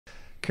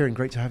Kiren,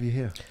 great to have you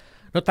here.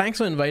 No, thanks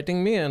for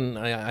inviting me, and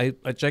I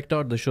checked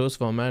out the show's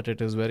format. It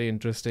is very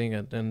interesting,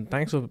 and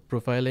thanks for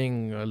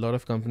profiling a lot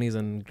of companies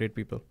and great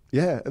people.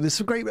 Yeah, there's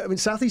some great. I mean,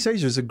 Southeast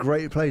Asia is a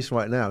great place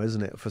right now,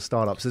 isn't it, for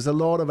startups? There's a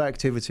lot of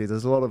activity.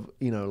 There's a lot of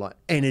like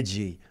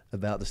energy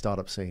about the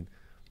startup scene.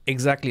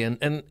 Exactly,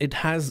 and it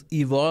has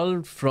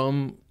evolved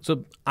from.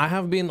 So I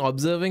have been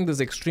observing this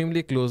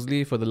extremely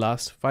closely for the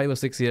last 5 or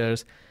 6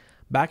 years.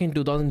 Back in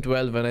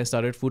 2012, when I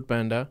started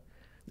Foodpanda,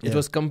 it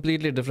was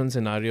completely different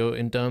scenario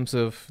in terms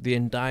of the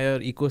entire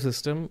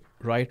ecosystem,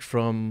 right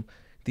from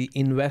the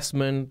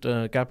investment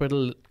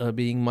capital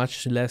being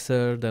much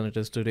lesser than it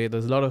is today.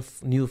 There's a lot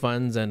of new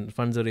funds, and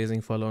funds are raising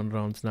follow-on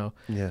rounds now.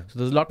 Yeah. So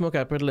there's a lot more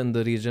capital in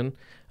the region.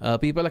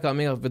 People are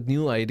coming up with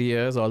new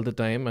ideas all the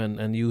time,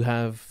 and you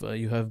have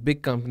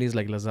big companies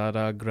like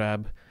Lazada,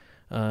 Grab,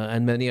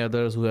 and many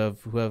others who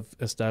have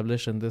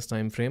established in this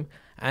time frame.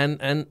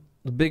 And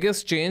the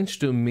biggest change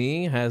to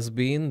me has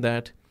been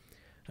that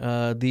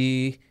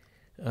the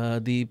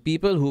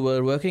people who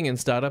were working in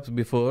startups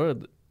before,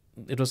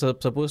 it was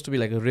supposed to be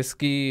like a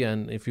risky,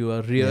 and if you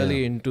are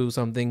really into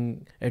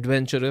something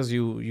adventurous,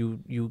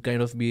 you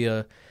kind of be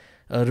a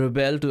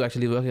rebel to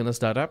actually work in a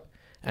startup,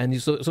 and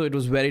so it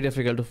was very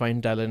difficult to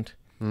find talent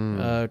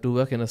to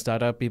work in a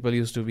startup. People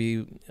used to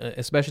be,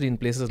 especially in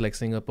places like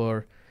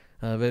Singapore,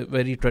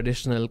 very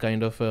traditional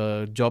kind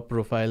of job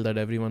profile that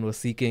everyone was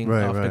seeking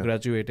after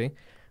graduating.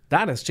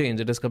 That has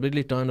changed. It has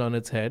completely turned on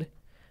its head.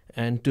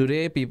 And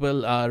today,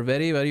 people are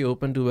very, very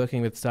open to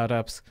working with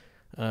startups.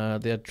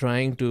 They are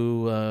trying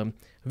to,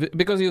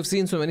 because you've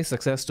seen so many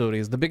success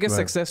stories. The biggest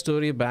success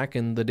story back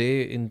in the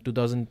day in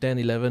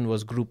 2010-11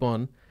 was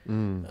Groupon,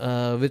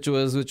 which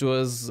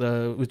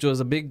was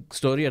a big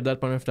story at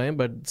that point of time.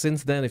 But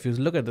since then, if you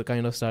look at the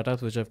kind of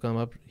startups which have come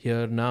up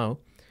here now,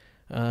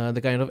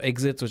 the kind of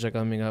exits which are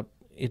coming up,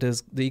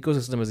 the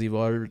ecosystem has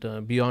evolved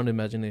beyond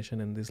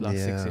imagination in these last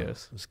 6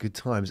 years. It's good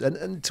times.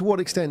 And to what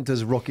extent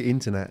does Rocket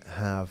Internet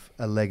have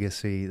a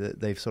legacy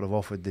that they've sort of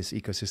offered this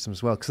ecosystem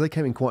as well? Because they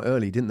came in quite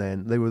early, didn't they?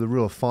 And they were the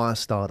real fire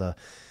starter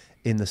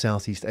in the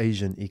Southeast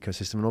Asian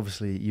ecosystem. And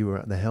obviously you were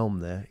at the helm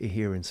there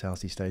here in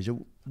Southeast Asia.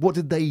 What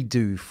did they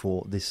do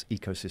for this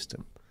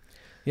ecosystem?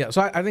 Yeah,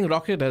 so I think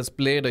Rocket has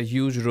played a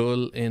huge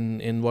role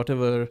in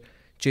whatever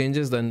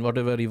changes and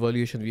whatever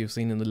evolution we've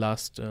seen in the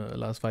last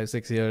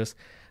 5-6 years.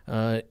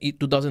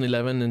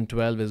 2011 and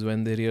 12 is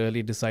when they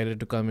really decided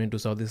to come into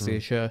Southeast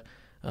Asia,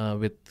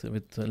 with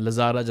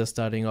Lazada just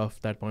starting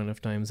off that point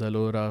of time,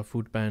 Zalora,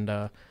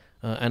 Foodpanda,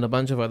 and a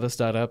bunch of other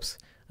startups,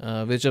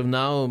 which have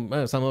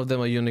now some of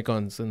them are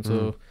unicorns, and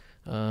so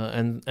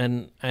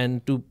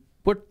and to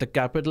put the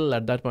capital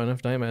at that point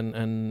of time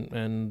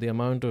and the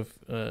amount of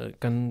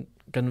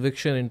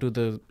conviction into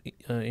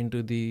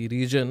the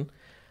region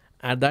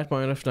at that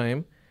point of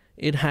time,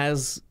 it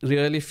has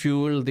really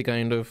fueled the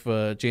kind of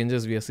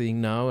changes we are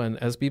seeing now. And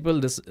as people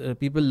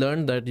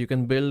learn that you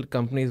can build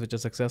companies which are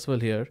successful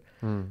here,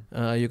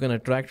 you can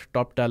attract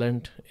top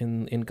talent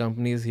in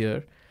companies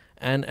here,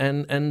 and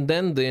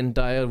then the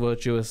entire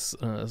virtuous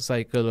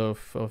cycle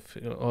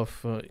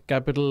of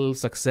capital,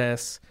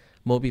 success,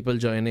 more people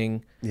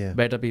joining,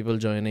 better people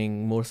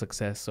joining, more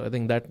success. So I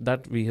think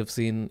that we have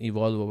seen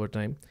evolve over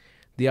time.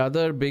 The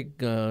other big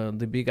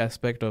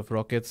aspect of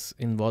Rocket's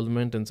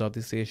involvement in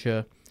Southeast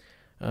Asia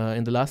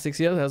in the last 6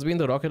 years has been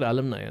the Rocket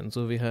alumni, and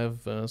so we have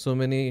so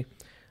many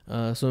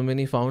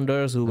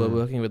founders who were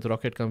working with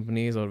Rocket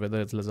companies, or whether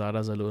it's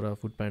Lazada, Zalora,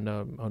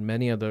 Foodpanda, or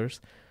many others,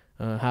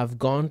 have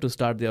gone to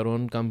start their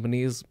own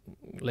companies.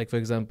 Like for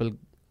example,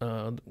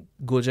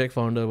 Gojek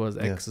founder was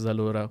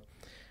ex-Zalora,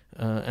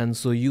 and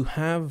so you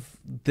have,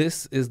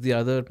 this is the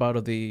other part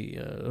of the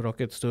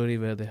Rocket story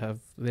where they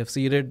have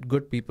seeded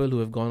good people who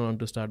have gone on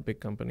to start big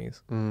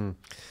companies. And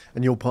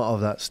you're part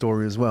of that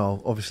story as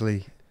well,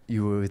 obviously.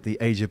 You were with the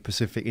Asia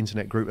Pacific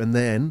Internet Group, and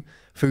then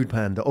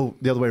Foodpanda. Oh,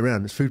 the other way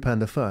around. It's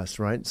Foodpanda first,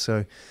 right?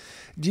 So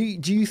do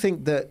you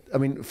think that, I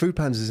mean,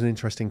 Foodpanda is an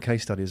interesting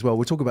case study as well.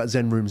 We'll talk about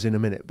Zen Rooms in a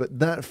minute, but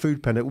that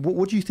Foodpanda,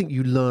 what do you think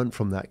you learned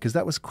from that? Because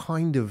that was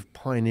kind of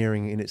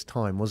pioneering in its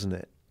time, wasn't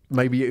it?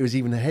 Maybe it was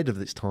even ahead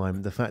of its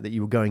time, the fact that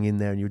you were going in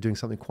there and you were doing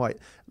something quite,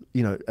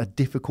 a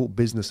difficult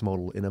business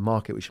model in a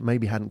market which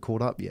maybe hadn't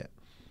caught up yet.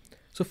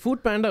 So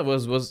Foodpanda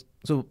was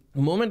so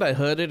the moment I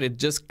heard it, it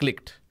just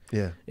clicked.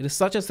 Yeah, it is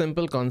such a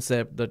simple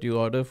concept that you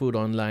order food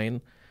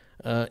online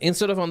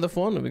instead of on the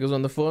phone, because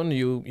on the phone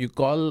you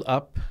call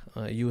up,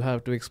 you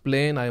have to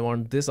explain, I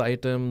want this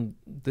item,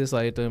 this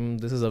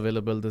is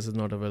available, this is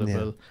not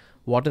available,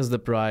 what is the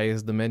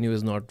price, the menu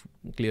is not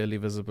clearly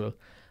visible.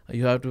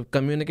 You have to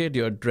communicate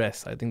your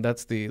address. I think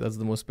that's the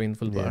most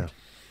painful part.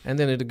 And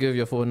then it'll give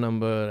your phone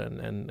number,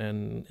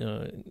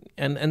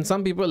 and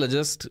some people are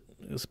just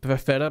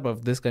fed up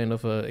of this kind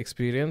of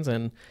experience,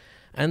 and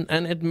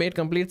it made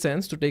complete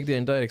sense to take the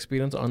entire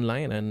experience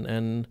online,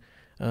 and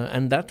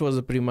that was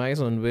the premise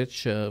on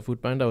which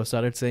Foodpanda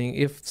started saying,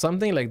 if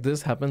something like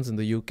this happens in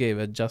the UK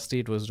where Just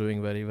Eat was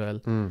doing very well,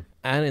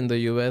 and in the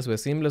US where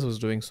Seamless was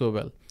doing so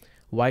well,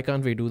 why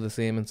can't we do the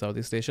same in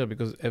Southeast Asia?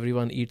 Because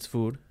everyone eats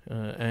food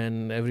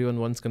and everyone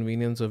wants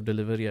convenience of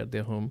delivery at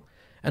their home.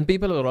 and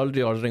people are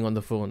already ordering on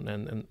the phone,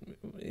 and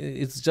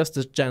it's just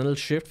a channel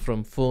shift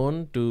from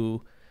phone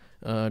to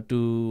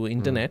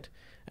internet.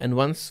 And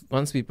once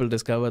people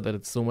discover that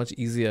it's so much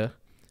easier,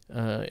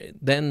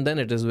 then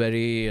it is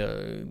very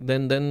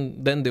then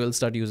they will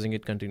start using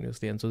it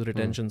continuously, and so the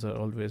retentions are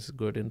always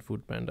good in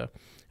Food Panda.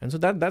 And so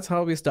that's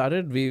how we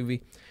started.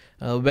 We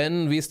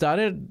when we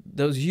started,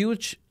 there was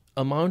huge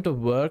amount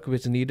of work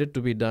which needed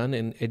to be done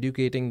in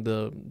educating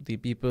the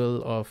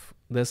people of,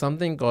 there's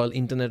something called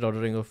internet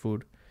ordering of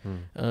food,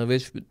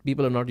 which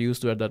people are not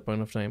used to at that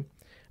point of time.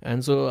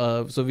 And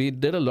so we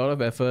did a lot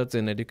of efforts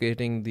in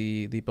educating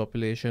the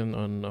population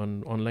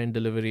on online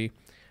delivery.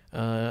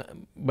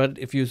 But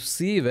if you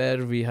see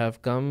where we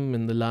have come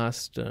in the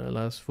last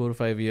 4 or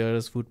 5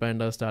 years, Food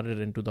Panda started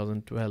in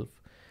 2012.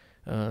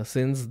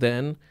 Since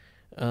then,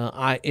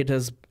 it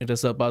has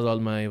surpassed all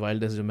my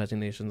wildest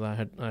imaginations. I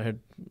had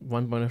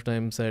one point of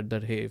time said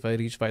that, hey, if I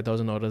reach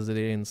 5,000 orders a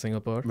day in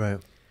Singapore, Right.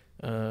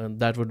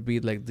 that would be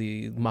like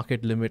the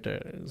market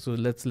limiter. So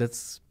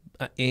let's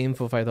aim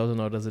for 5,000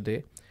 orders a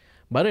day.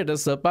 But it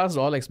has surpassed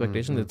all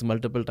expectations. It's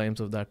multiple times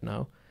of that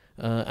now.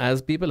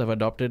 As people have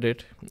adopted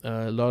it,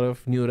 a lot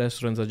of new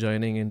restaurants are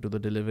joining into the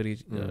delivery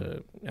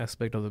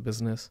aspect of the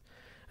business.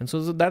 And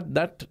so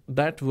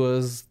that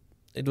was,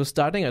 it was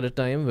starting at a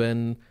time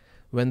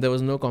when there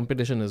was no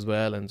competition as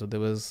well. And so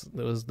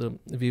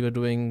we were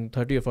doing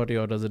 30 or 40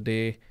 orders a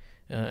day,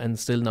 and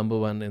still number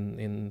one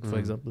in for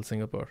example,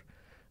 Singapore.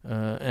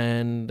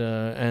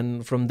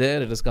 And from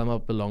there it has come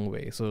up a long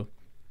way. So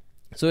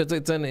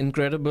it's an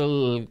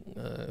incredible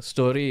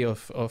story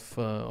of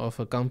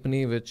a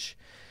company which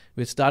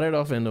started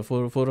off in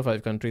 4 or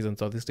 5 countries in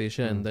Southeast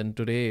Asia, and then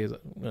today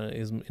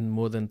is in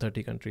more than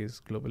 30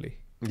 countries globally.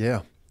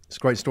 Yeah, it's a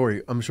great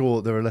story. I'm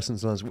sure there are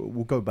lessons learned.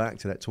 We'll go back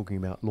to that, talking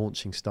about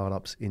launching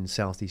startups in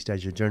Southeast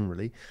Asia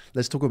generally.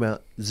 Let's talk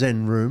about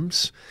Zen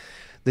Rooms,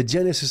 the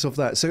genesis of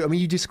that. So, I mean,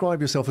 you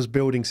describe yourself as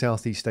building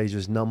Southeast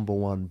Asia's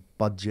 #1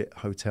 budget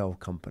hotel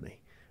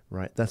company,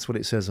 right? That's what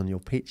it says on your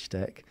pitch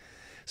deck.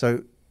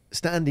 So,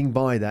 standing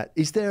by that,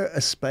 is there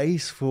a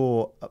space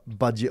for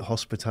budget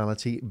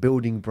hospitality,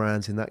 building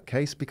brands in that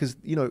case? Because,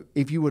 you know,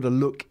 if you were to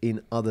look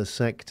in other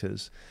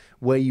sectors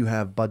where you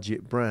have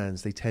budget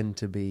brands, they tend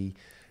to be,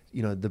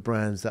 you know, the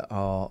brands that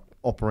are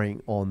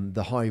operating on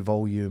the high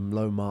volume,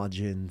 low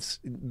margins.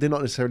 They're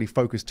not necessarily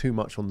focused too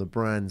much on the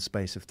brand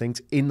space of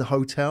things. In the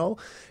hotel,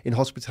 in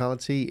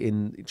hospitality,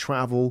 in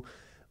travel,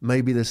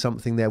 maybe there's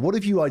something there. What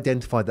have you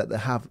identified that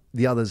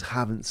the others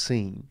haven't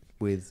seen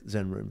with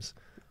Zen Rooms?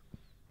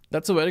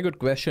 That's a very good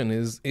question.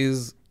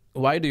 Is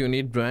why do you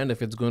need brand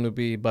if it's going to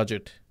be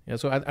budget? Yeah,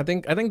 so I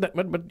think that,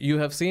 but you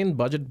have seen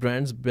budget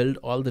brands build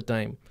all the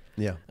time.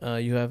 Yeah.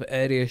 You have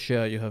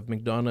AirAsia, you have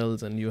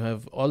McDonald's, and you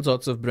have all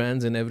sorts of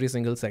brands in every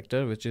single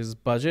sector, which is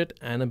budget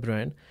and a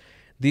brand.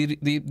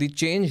 The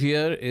change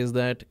here is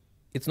that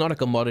it's not a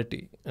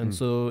commodity, and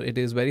so it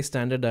is very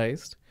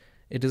standardized.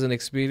 It is an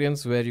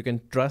experience where you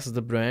can trust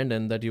the brand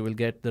and that you will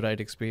get the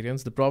right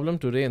experience. The problem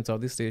today in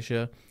Southeast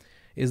Asia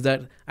is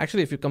that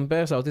actually, if you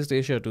compare Southeast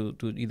Asia to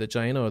either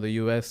China or the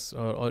US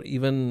or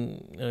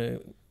even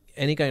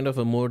any kind of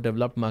a more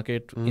developed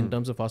market in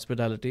terms of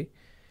hospitality,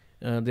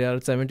 they are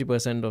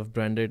 70% of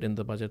branded in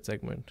the budget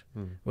segment,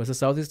 versus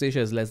Southeast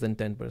Asia is less than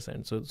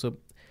 10%.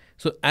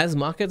 So as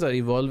markets are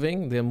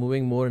evolving, they are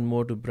moving more and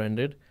more to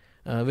branded,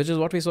 which is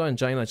what we saw in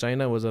China.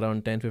 China was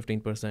around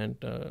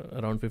 10-15%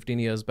 around 15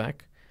 years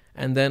back.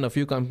 And then a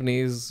few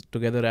companies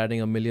together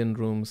adding 1 million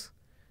rooms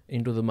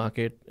into the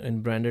market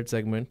in branded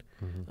segment,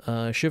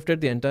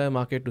 shifted the entire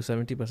market to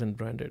 70%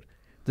 branded.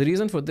 The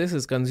reason for this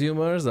is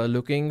consumers are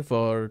looking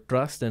for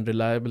trust and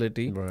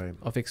reliability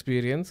of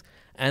experience,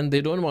 and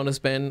they don't want to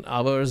spend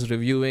hours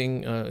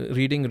reading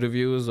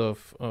reviews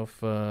of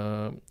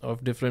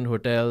different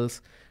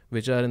hotels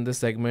which are in this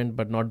segment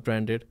but not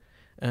branded,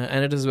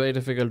 and it is very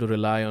difficult to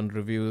rely on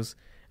reviews.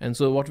 And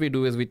so what we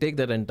do is we take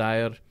that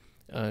entire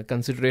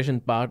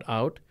consideration part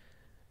out,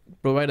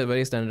 provide a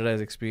very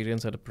standardized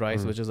experience at a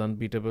price which is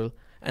unbeatable,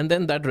 and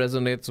then that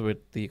resonates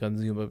with the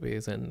consumer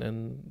base,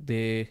 and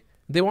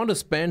they want to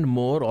spend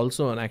more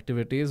also on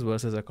activities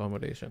versus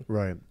accommodation.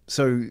 Right.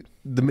 So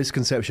the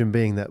misconception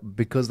being that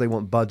because they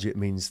want budget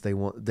means they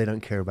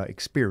don't care about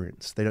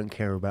experience. They don't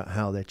care about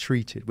how they're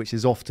treated, which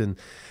is often,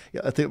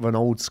 I think, of an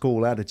old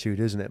school attitude,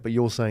 isn't it? But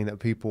you're saying that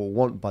people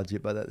want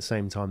budget, but at the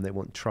same time they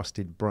want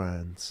trusted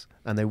brands,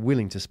 and they're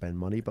willing to spend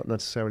money, but not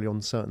necessarily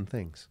on certain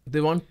things. They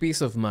want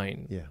peace of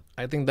mind. Yeah.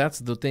 I think that's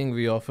the thing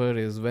we offer,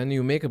 is when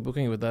you make a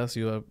booking with us,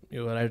 you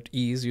are at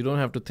ease. You don't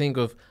have to think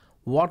of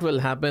what will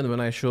happen when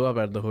I show up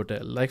at the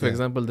hotel. Like, for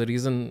example, the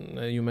reason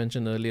you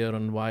mentioned earlier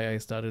on why I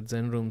started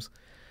Zen Rooms,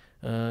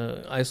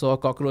 I saw a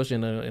cockroach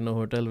in a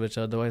hotel which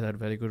otherwise had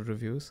very good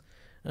reviews.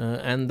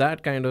 And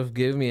that kind of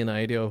gave me an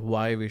idea of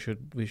why we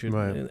should.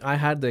 Right. I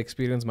had the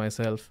experience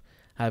myself,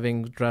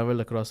 having traveled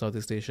across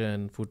Southeast Asia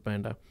and Food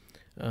Panda,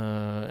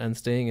 and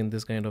staying in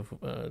this kind of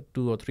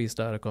 2 or 3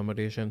 star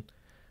accommodation.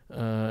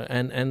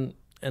 And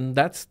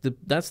that's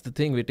the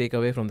thing we take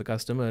away from the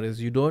customer,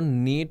 is you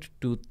don't need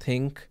to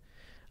think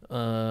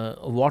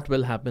what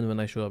will happen when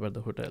I show up at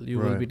the hotel. You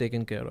will be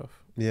taken care of.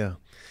 Yeah.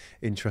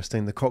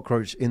 Interesting. The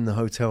cockroach in the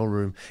hotel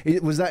room.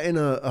 Was that in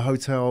a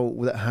hotel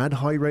that had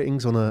high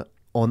ratings on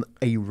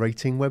a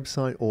rating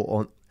website or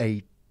on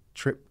a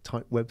trip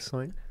type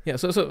website? Yeah.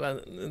 So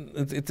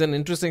it's an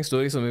interesting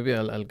story. So maybe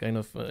I'll kind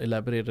of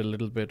elaborate a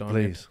little bit on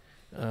it.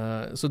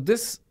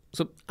 Please.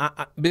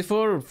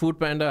 Before Food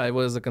Panda, I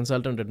was a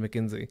consultant at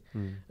McKinsey,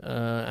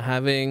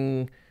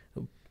 having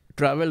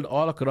traveled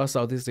all across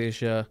Southeast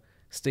Asia,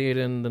 stayed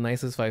in the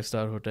nicest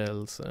 5-star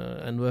hotels,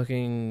 and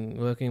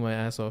working my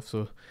ass off.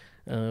 So,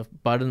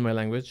 pardon my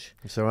language.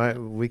 It's all right.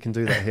 We can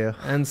do that here.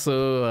 And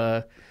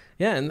so,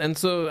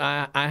 so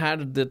I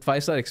had that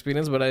 5-star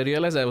experience, but I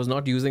realized I was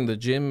not using the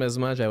gym as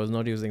much. I was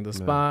not using the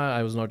spa.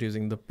 I was not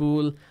using the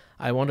pool.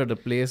 I wanted a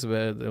place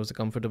where there was a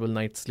comfortable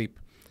night's sleep.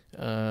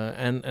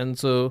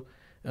 So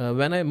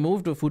when I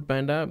moved to Food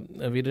Panda,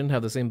 we didn't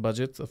have the same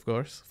budgets, of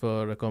course,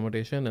 for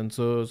accommodation. And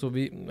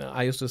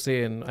I used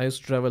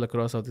to travel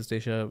across Southeast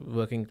Asia,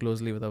 working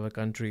closely with our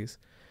countries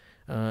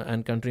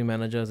and country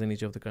managers in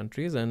each of the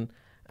countries. And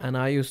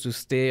I used to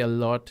stay a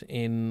lot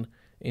in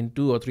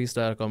 2 or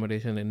 3-star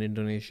accommodation in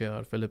Indonesia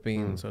or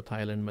Philippines or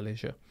Thailand,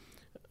 Malaysia.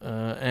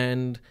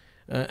 And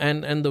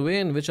the way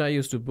in which I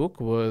used to book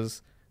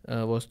was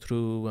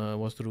through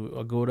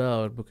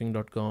Agoda or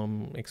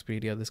Booking.com,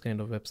 Expedia, this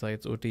kind of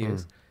websites,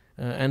 OTAs,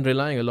 and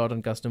relying a lot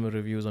on customer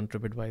reviews on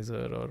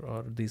TripAdvisor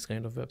or these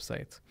kind of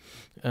websites.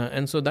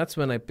 And so that's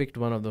when I picked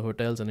one of the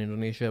hotels in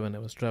Indonesia when I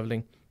was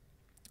traveling,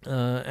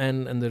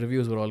 and the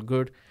reviews were all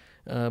good.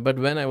 But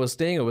when I was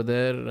staying over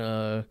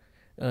there,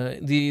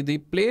 the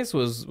place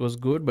was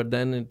good, but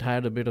then it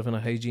had a bit of a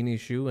hygiene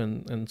issue,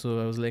 and so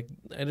I was like,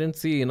 I didn't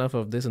see enough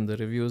of this in the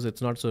reviews.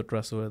 It's not so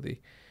trustworthy.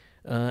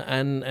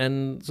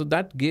 And so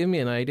that gave me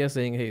an idea,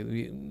 saying, hey,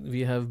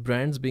 we have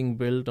brands being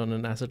built on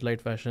an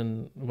asset-light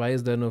fashion. Why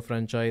is there no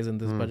franchise in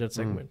this budget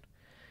segment?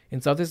 In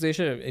Southeast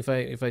Asia, if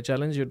I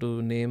challenge you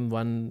to name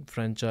one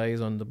franchise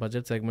on the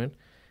budget segment,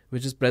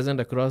 which is present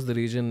across the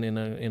region in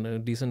a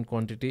decent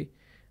quantity,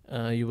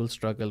 you will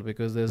struggle,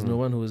 because there's no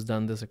one who has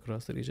done this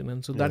across the region.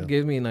 And so that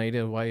gave me an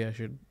idea why I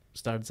should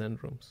start Zen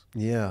Rooms.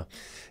 Yeah.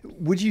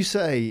 Would you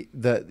say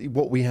that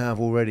what we have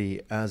already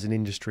as an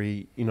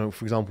industry,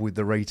 for example, with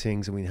the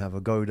ratings, and we have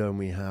Agoda and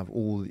we have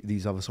all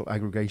these other sort of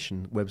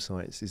aggregation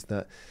websites, is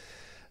that,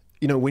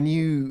 when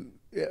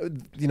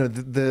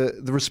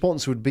the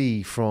response would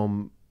be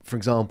from, for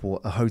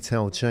example, a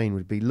hotel chain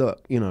would be,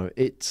 look,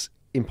 it's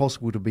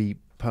impossible to be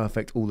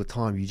perfect all the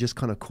time. You just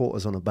kind of caught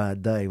us on a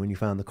bad day when you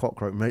found the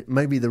cockroach.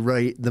 Maybe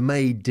the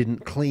maid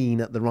didn't clean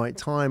at the right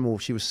time, or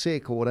she was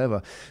sick, or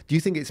whatever. Do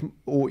you think it's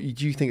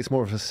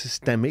more of a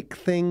systemic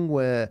thing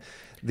where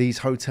these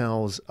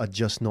hotels are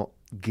just not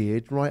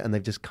geared right, and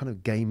they're just kind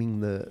of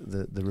gaming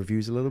the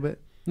reviews a little bit?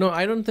 No,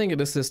 I don't think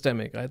it is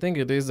systemic. I think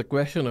it is a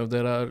question of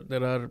there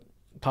are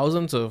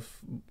thousands of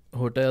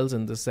hotels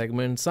in this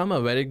segment. Some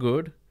are very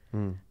good.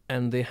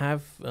 And they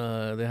have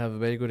a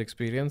very good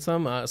experience.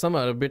 Some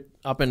are a bit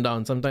up and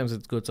down. Sometimes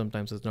it's good,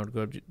 sometimes it's not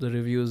good. The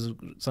reviews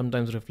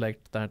sometimes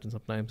reflect that, and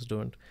sometimes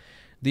don't.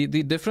 The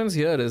difference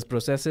here is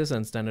processes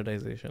and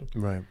standardization.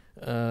 Right.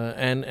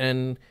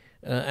 And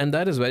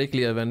that is very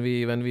clear when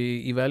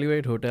we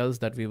evaluate hotels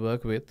that we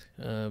work with.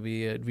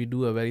 We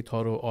do a very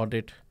thorough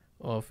audit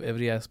of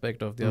every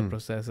aspect of their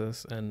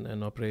processes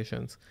and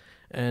operations,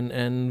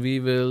 and we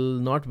will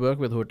not work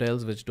with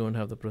hotels which don't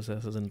have the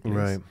processes in place.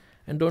 Right.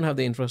 And don't have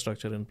the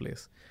infrastructure in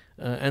place.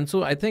 And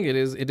so I think it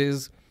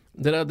is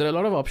there are a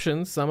lot of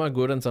options. Some are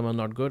good and some are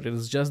not good. It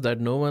is just that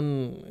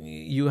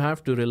you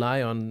have to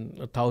rely on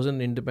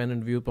 1,000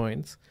 independent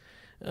viewpoints.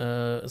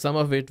 Some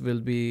of it will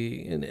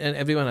be, and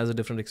everyone has a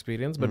different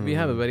experience, but we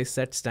have a very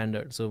set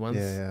standard. So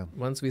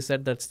once we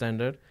set that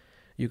standard,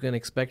 you can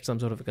expect some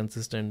sort of a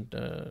consistent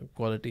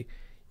quality.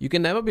 You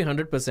can never be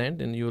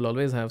 100%, and you will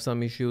always have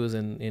some issues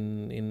and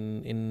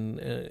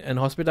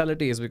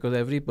hospitality is because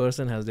every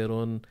person has their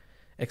own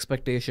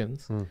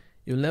expectations.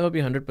 You'll never be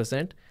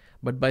 100%,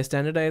 but by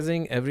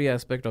standardizing every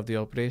aspect of the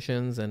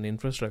operations and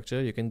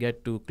infrastructure, you can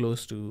get too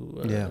close to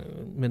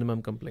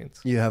minimum complaints.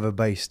 You have a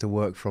base to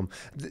work from.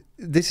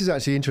 This is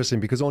actually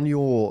interesting, because on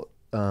your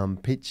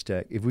pitch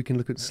deck, if we can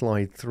look at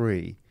slide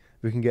 3,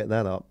 we can get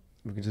that up.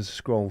 We can just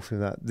scroll through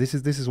that. This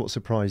is what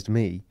surprised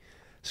me.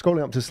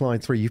 Scrolling up to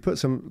slide 3, you've put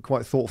some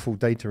quite thoughtful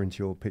data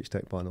into your pitch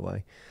deck, by the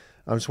way.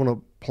 I just want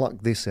to pluck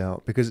this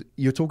out, because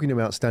you're talking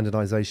about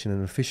standardization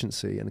and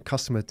efficiency and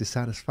customer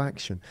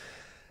dissatisfaction.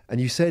 And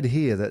you said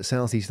here that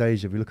Southeast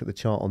Asia, if you look at the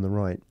chart on the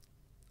right,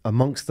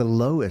 amongst the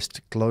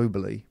lowest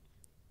globally.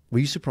 Were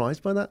you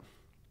surprised by that?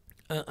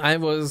 I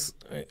was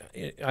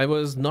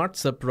not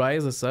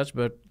surprised as such,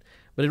 but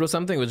it was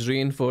something which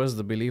reinforced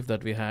the belief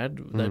that we had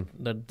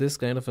that this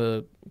kind of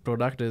a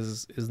product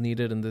is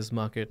needed in this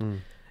market.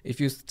 If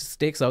you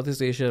take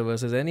Southeast Asia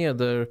versus any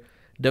other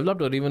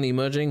developed or even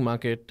emerging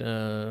market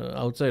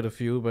outside of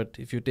you, but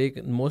if you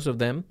take most of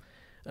them,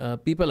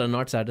 people are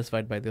not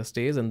satisfied by their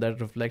stays, and that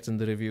reflects in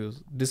the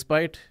reviews.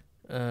 Despite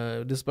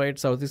despite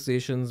Southeast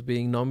Asians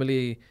being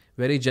normally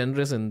very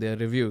generous in their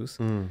reviews,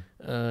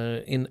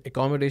 in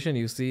accommodation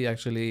you see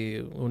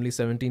actually only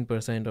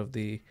 17%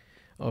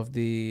 of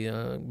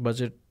the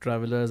budget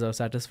travelers are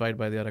satisfied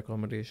by their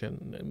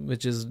accommodation,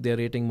 which is they're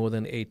rating more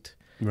than 8.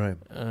 Right.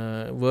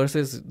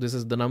 Versus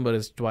the number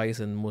is twice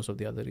in most of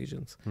the other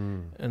regions.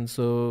 And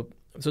so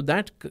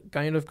that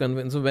kind of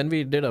convinced. So when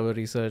we did our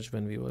research,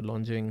 when we were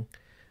launching,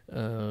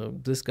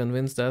 this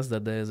convinced us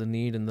that there is a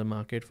need in the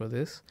market for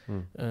this.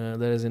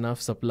 There is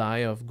enough supply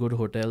of good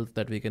hotels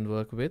that we can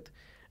work with,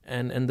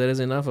 and there is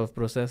enough of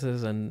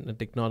processes and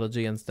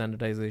technology and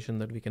standardization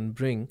that we can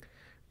bring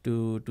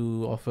to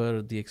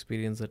offer the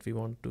experience that we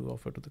want to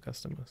offer to the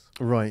customers.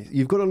 Right.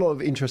 You've got a lot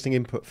of interesting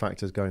input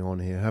factors going on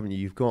here, haven't you?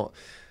 You've got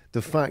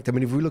the fact, I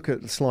mean, if we look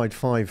at slide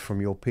 5 from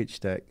your pitch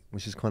deck,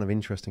 which is kind of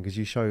interesting because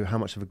you show how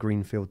much of a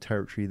greenfield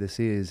territory this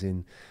is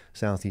in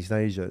Southeast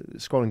Asia.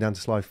 Scrolling down to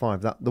slide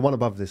 5, the one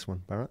above this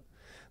one, Bharat,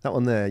 that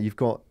one there, you've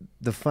got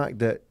the fact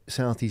that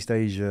Southeast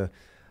Asia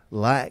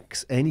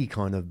lacks any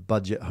kind of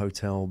budget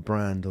hotel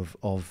brand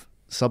of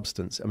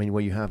substance. I mean,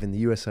 where you have in the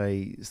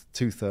USA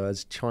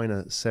 2/3,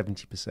 China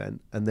 70%,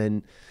 and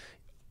then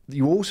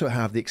you also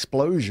have the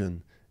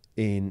explosion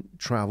in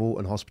travel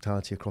and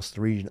hospitality across the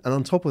region. And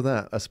on top of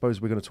that, I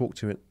suppose we're going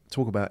to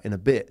talk about in a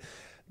bit,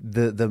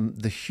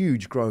 the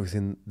huge growth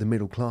in the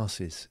middle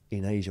classes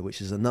in Asia,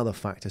 which is another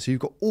factor. So you've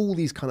got all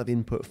these kind of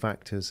input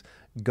factors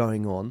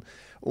going on.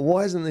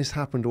 Why hasn't this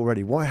happened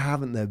already? Why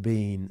haven't there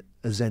been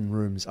Zen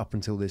rooms up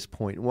until this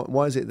point?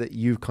 Why is it that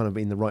you've kind of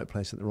been in the right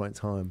place at the right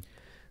time?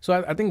 So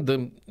I think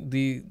so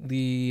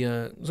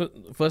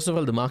first of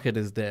all, the market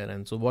is there,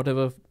 and so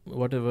whatever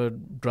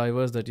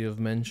drivers that you've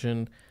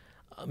mentioned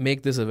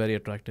make this a very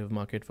attractive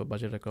market for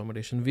budget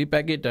accommodation. We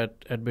peg it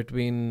at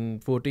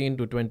between $14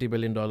 to $20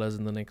 billion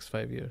in the next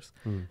 5 years,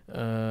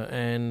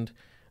 and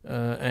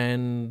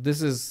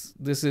this is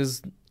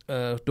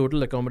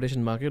total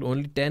accommodation market,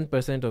 only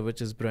 10% of which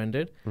is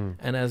branded,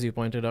 and as you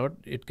pointed out,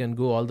 it can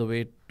go all the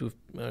way to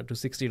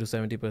 60 to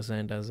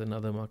 70% as in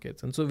other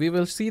markets. And so we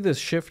will see this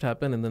shift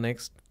happen in the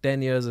next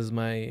 10 years is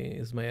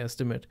my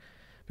estimate,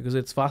 because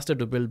it's faster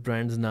to build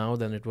brands now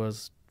than it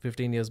was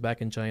 15 years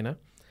back in China.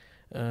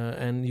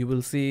 And you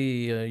will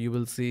see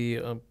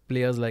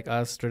players like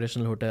us,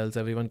 traditional hotels,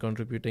 everyone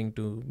contributing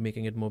to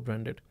making it more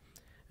branded.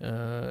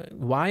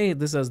 Why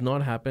this has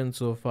not happened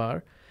so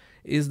far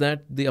is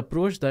that the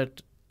approach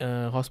that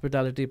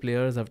hospitality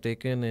players have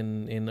taken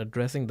in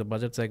addressing the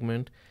budget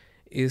segment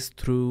is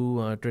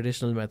through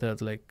traditional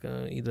methods, like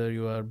either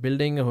you are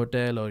building a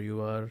hotel or you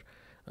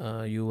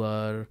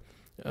are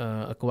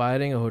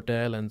acquiring a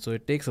hotel, and so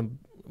it takes a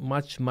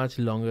much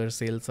longer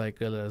sales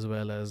cycle as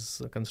well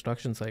as a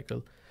construction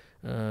cycle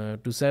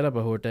to set up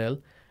a hotel.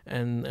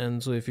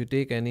 And so if you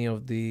take any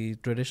of the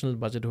traditional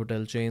budget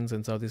hotel chains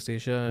in Southeast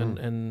Asia,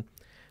 and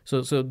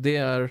so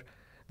they're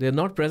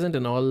not present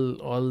in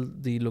all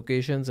the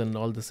locations and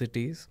all the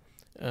cities,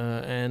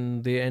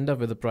 and they end up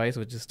with a price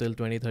which is still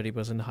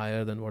 20-30%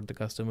 higher than what the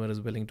customer is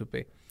willing to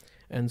pay.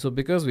 And so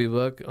because we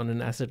work on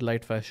an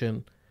asset-light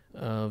fashion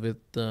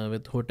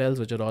with hotels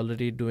which are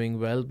already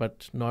doing well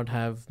but not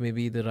have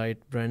maybe the right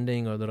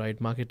branding or the right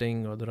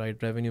marketing or the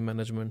right revenue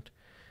management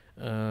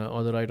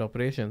or the right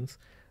operations,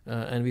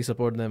 and we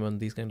support them on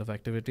these kind of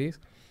activities,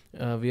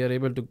 we are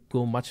able to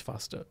go much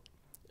faster.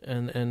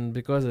 And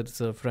because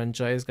it's a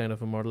franchise kind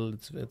of a model,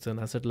 it's an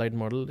asset-light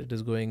model, it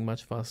is going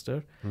much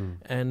faster,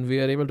 and we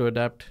are able to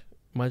adapt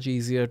much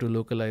easier to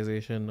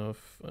localization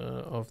of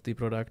the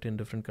product in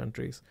different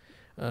countries,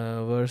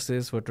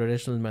 versus for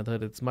traditional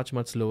method it's much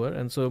slower.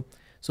 And so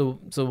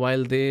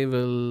while they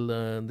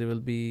will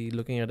be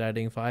looking at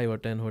adding 5 or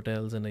 10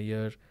 hotels in a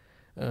year,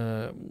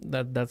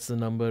 that's the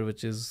number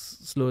which is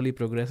slowly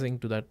progressing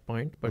to that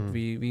point, but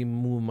we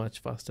move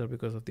much faster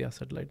because of the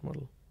asset-light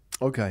model.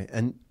 Okay,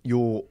 and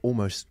you're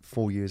almost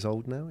 4 years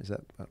old now, is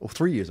that, or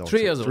 3 years old?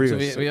 3 years old. So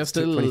we are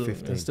still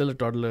still a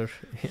toddler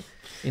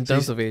in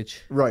terms of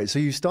age. Right. So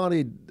you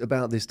started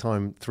about this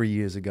time 3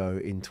 years ago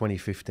in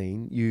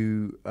 2015.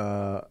 You,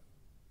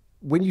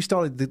 when you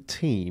started the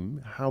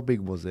team, how big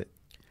was it?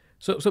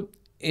 So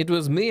it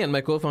was me and my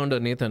co-founder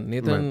Nathan.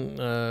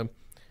 Right.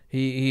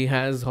 He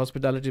has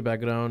hospitality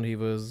background. He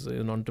was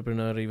an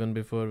entrepreneur even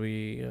before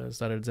we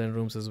started Zen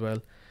Rooms as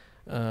well.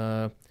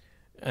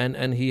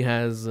 And he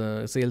has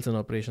sales and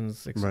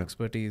operations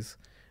expertise,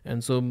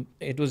 and so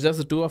it was just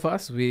the two of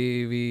us.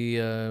 We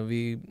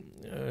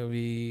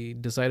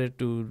decided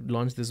to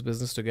launch this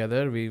business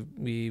together.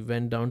 We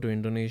went down to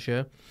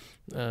Indonesia.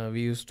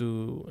 We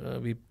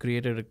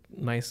created a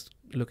nice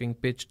looking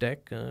pitch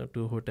deck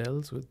to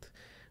hotels with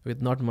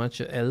not much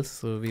else.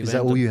 So is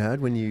that all you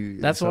had when you?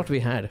 That's what we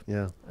had.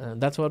 Yeah,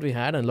 that's what we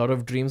had, and a lot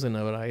of dreams in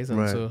our eyes, and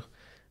right.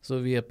 So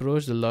we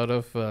approached a lot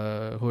of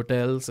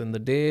hotels in the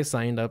day,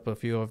 signed up a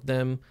few of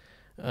them,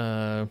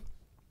 and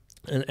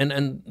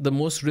the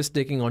most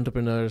risk-taking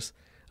entrepreneurs,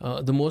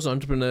 the most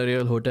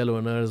entrepreneurial hotel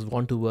owners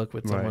want to work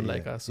with someone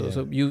like us.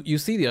 So you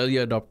see the early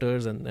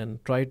adopters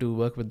and try to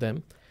work with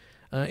them.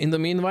 In the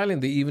meanwhile, in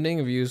the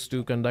evening, we used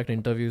to conduct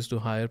interviews to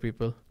hire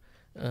people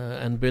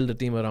and build a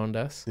team around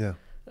us. Yeah.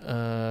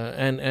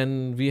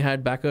 And we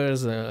had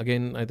backers.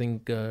 Again, I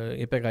think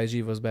APEC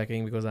IG was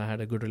backing because I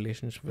had a good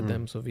relationship with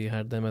them. So we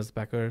had them as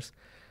backers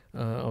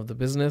of the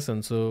business.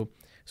 And so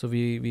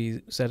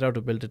we set out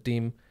to build a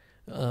team,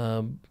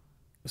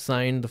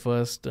 signed the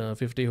first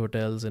 50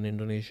 hotels in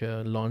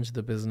Indonesia, launched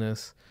the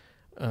business,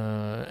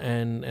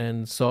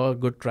 and saw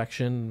good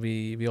traction.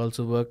 We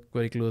also worked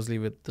very closely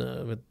with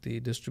the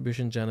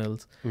distribution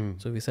channels.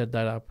 So we set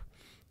that up.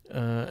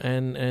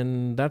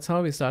 And that's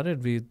how we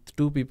started with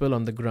 2 people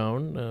on the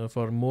ground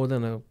for more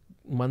than a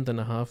month and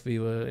a half.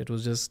 It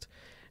was just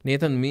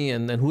Nathan, me,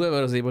 and then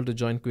whoever was able to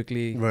join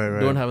quickly. Right.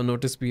 Don't have a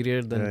notice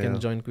period, then can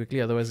join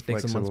quickly. Otherwise, it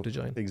takes a month to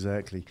join.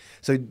 Exactly.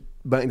 So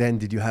back then,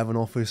 did you have an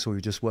office, or were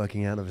you just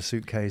working out of a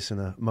suitcase in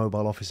a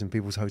mobile office in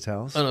people's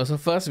hotels? Oh no. So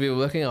first we were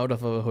working out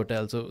of our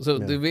hotel. So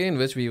the way in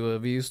which we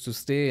used to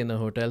stay in a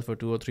hotel for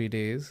 2 or 3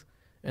 days.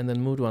 And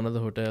then move to another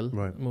hotel.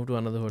 Right. Move to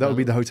another hotel. That would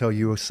be the hotel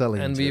you were selling.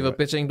 And to, we were right?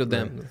 pitching to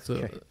them.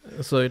 Right.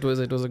 So it was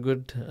a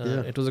good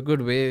it was a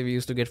good way. We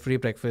used to get free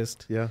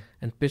breakfast.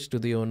 And pitch to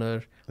the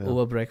owner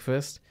over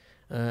breakfast.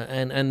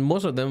 And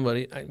most of them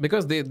were,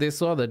 because they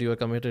saw that you were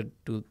committed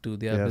to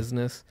their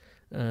business.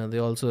 They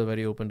also were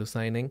very open to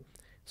signing.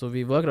 So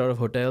we worked out of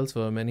hotels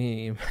for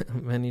many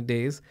many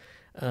days.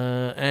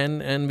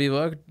 And we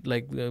worked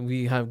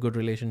we have good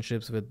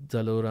relationships with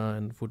Zalora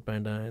and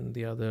Foodpanda and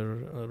the other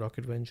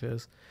Rocket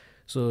Ventures.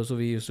 So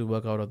we used to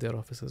work out of their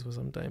offices for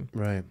some time.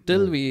 Right.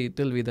 Till we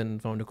then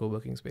found a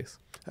co-working space.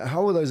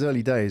 How were those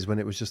early days when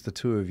it was just the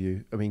 2 of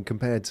you? I mean,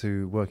 compared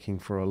to working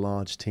for a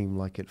large team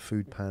like at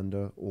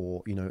Foodpanda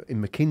or,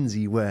 in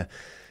McKinsey where,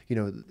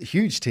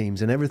 huge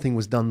teams and everything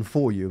was done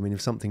for you. I mean,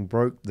 if something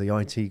broke, the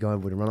IT guy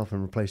would run off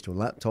and replace your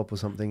laptop or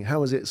something.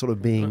 How was it sort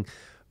of being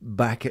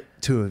back at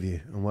 2 of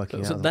you and working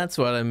out? So that's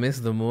what I miss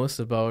the most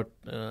about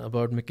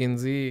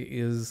McKinsey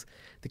is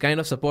the kind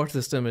of support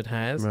system it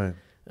has. Right.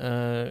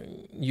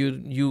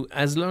 You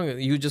as long as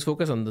you just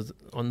focus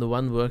on the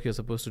one work you're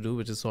supposed to do,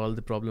 which is solve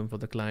the problem for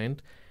the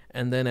client,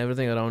 and then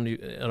everything around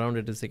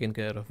it is taken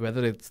care of.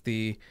 Whether it's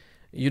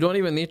you don't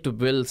even need to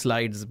build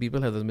slides.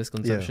 People have the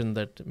misconception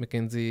that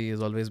McKinsey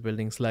is always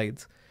building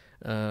slides,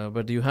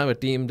 but you have a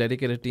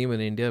dedicated team in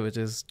India which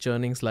is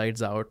churning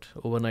slides out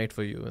overnight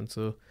for you. And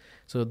so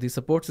the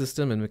support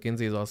system in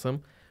McKinsey is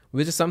awesome,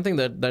 which is something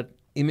that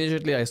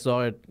immediately I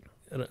saw it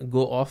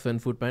go off in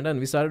Foodpanda. And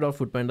we started off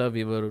Foodpanda.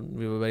 We were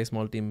a very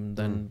small team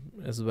then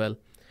as well,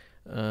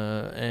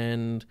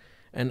 and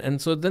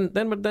so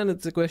then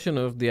it's a question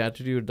of the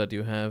attitude that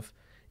you have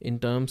in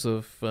terms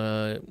of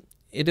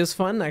it is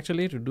fun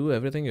actually to do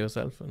everything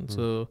yourself. And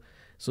so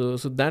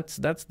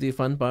that's the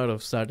fun part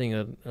of starting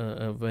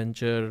a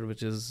venture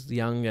which is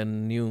young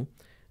and new.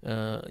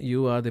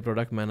 You are the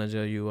product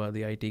manager, you are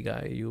the IT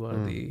guy, you are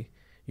the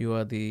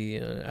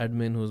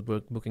admin who's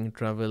booking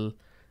travel,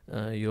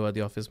 you are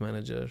the office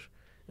manager.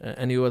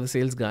 And you are the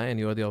sales guy, and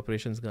you are the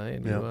operations guy,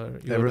 and you are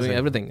doing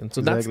everything. And so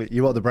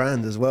you are the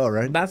brand as well,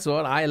 right? That's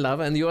what I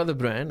love, and you are the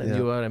brand, and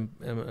you are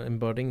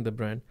embodying the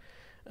brand.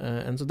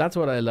 And so that's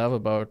what I love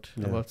about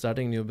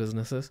starting new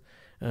businesses.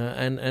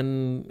 And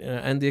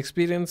the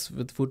experience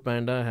with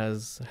Foodpanda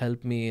has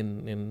helped me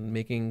in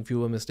making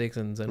fewer mistakes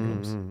in Zen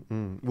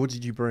rooms. What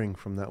did you bring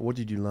from that? What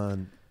did you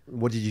learn?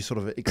 What did you sort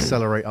of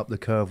accelerate up the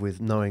curve with,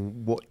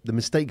 knowing what the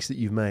mistakes that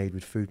you've made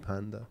with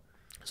Foodpanda?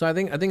 So I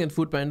think in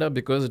Foodpanda,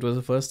 because it was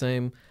the first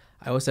time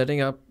I was setting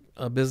up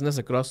a business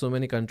across so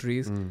many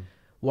countries,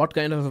 what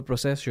kind of a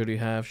process should you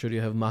have? Should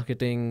you have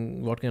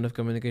marketing? What kind of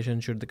communication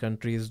should the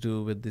countries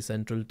do with the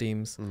central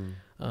teams?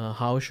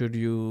 Where should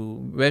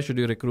you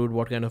recruit?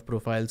 What kind of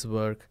profiles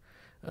work?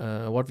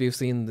 What we've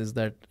seen is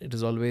that it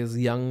is always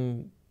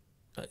young.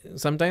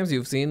 Sometimes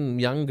you've seen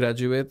young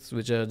graduates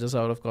which are just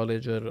out of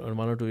college or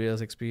 1 or 2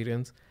 years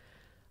experience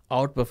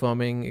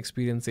outperforming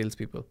experienced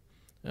salespeople.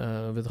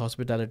 With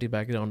hospitality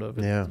background or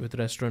with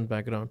restaurant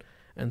background.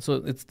 And so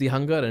it's the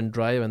hunger and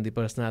drive and the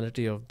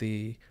personality of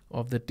the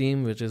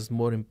team which is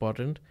more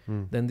important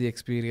than the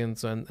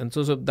experience. And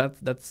so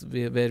that's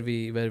where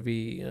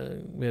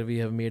we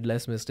have made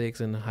less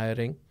mistakes in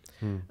hiring.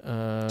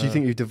 Do you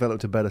think you've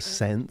developed a better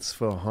sense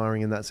for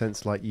hiring in that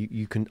sense? Like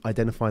you can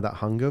identify that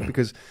hunger?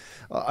 Because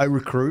I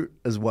recruit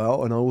as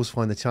well, and I always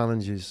find the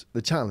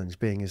challenge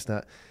being is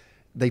that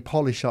they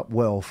polish up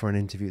well for an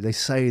interview. They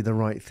say the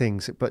right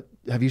things, but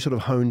have you sort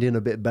of honed in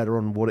a bit better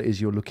on what it is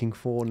you're looking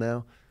for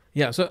now?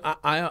 Yeah. So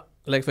I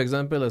like, for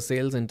example, a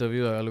sales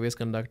interview, I always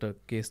conduct a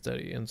case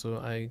study. And so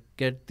I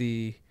get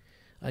the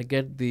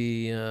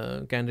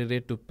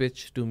candidate to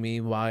pitch to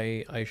me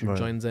why I should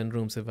join Zen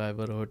Rooms if I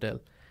were a hotel,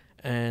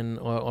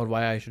 or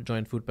why I should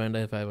join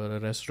Foodpanda if I were a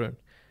restaurant.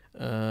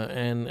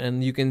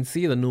 And you can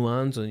see the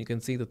nuance, and you can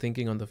see the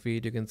thinking on the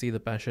feet, you can see the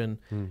passion,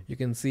 you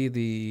can see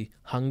the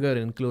hunger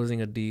in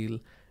closing a deal,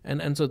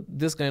 and so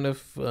this kind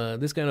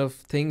of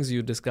things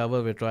you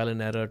discover with trial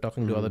and error,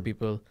 talking to other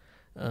people,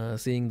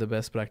 seeing the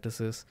best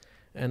practices,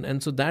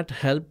 and so that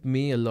helped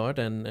me a lot.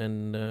 And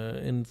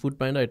in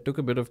Foodpanda it took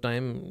a bit of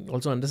time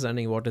also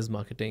understanding what is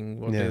marketing,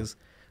 what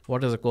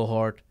is a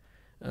cohort,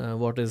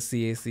 what is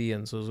CAC,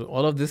 and so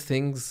all of these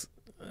things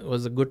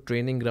was a good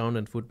training ground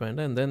in Foodpanda,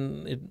 and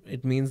then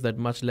it means that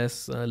much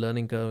less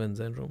learning curve in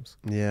Zen rooms.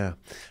 Yeah,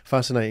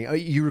 fascinating. Are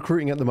you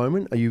recruiting at the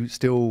moment? Are you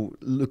still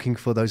looking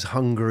for those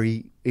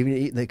hungry,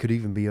 even they could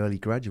even be early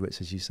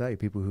graduates, as you say,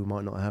 people who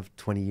might not have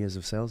 20 years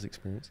of sales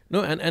experience?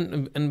 No,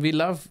 and we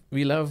love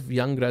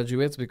young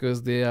graduates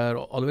because they are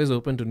always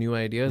open to new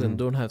ideas and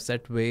don't have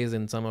set ways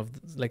in some of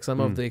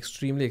the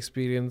extremely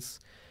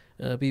experienced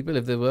people.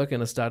 If they work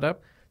in a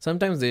startup,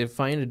 sometimes they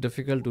find it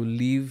difficult to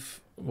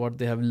leave what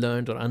they have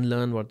learned or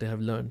unlearn what they have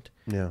learned.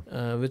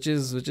 Yeah, which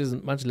is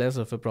much less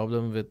of a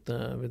problem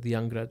with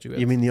young graduates.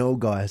 You mean the old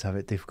guys have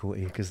it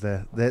difficulty because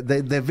they're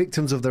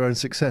victims of their own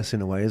success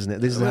in a way, isn't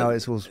it? This is how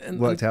it's all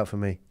worked out for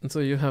me. And so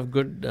you have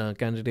good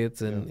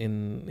candidates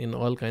in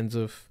all kinds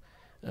of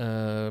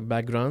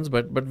backgrounds,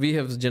 but we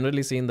have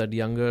generally seen that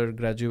younger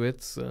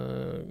graduates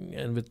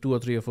and with 2 or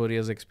 3 or 4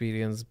 years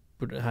experience,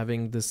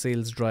 having the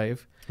sales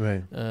drive,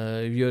 right?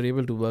 You're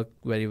able to work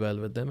very well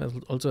with them.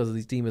 Also, as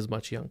the team is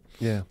much young.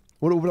 Yeah.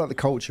 What about the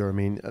culture? I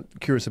mean, I'm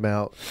curious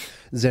about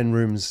Zen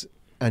Rooms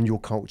and your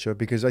culture,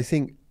 because I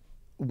think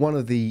one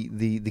of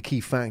the key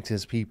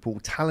factors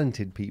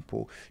talented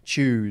people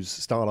choose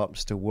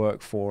startups to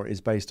work for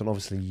is based on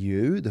obviously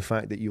you, the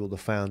fact that you're the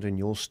founder in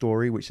your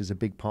story, which is a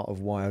big part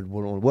of why I'd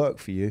want to work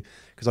for you,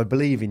 because I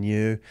believe in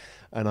you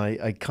and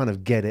I kind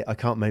of get it. I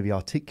can't maybe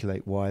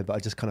articulate why, but I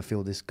just kind of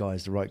feel this guy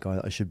is the right guy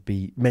that I should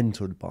be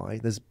mentored by.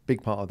 There's a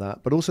big part of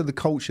that, but also the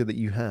culture that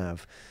you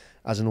have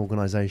as an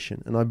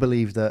organization. And I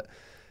believe that,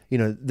 you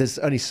know, there's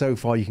only so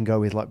far you can go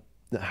with like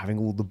having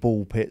all the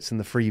ball pits and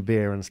the free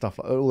beer and stuff,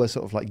 all those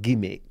sort of like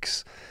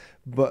gimmicks.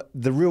 But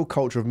the real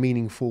culture of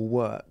meaningful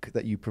work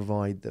that you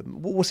provide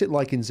them, what's it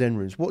like in Zen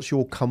Rooms? What's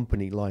your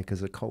company like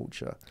as a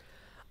culture?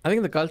 I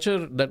think the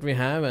culture that we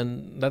have,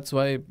 and that's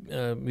why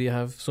we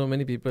have so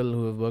many people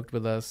who have worked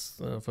with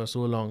us for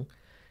so long,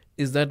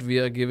 is that we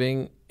are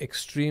giving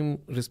extreme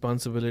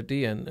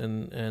responsibility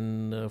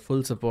and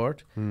full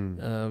support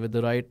with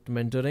the right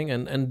mentoring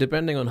and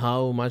depending on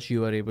how much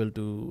you are able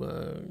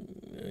to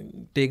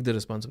take the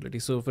responsibility.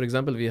 So, for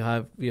example, we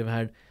have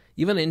had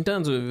even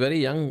interns, very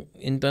young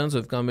interns who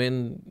have come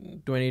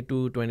in,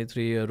 22,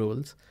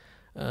 23-year-olds,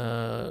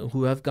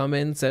 who have come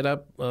in, set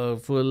up a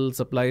full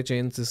supply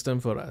chain system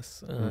for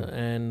us,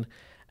 and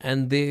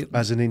they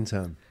as an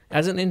intern.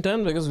 As an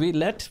intern, because we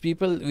let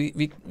people,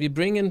 we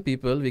bring in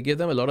people, we give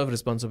them a lot of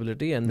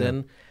responsibility, and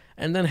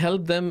then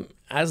help them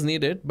as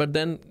needed, but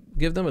then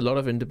give them a lot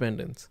of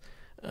independence,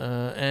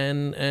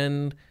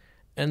 and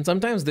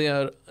sometimes they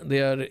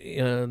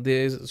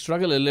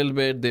struggle a little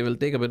bit. They will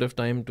take a bit of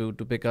time to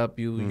pick up.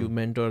 You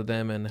mentor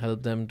them and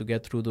help them to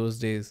get through those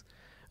days.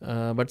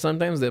 But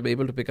sometimes they're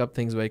able to pick up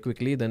things very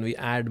quickly. Then we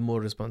add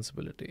more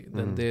responsibility.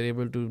 Then they're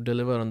able to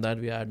deliver on that.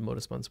 We add more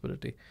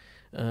responsibility.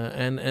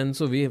 And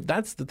so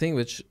that's the thing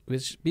which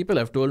people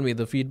have told me,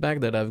 the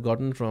feedback that I've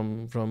gotten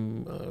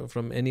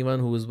from anyone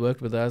who has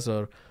worked with us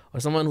or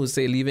someone who's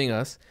say leaving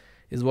us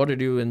is, what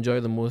did you enjoy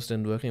the most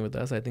in working with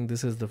us? I think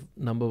this is the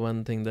number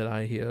one thing that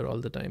I hear all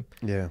the time.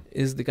 Yeah,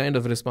 is the kind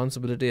of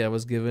responsibility I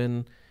was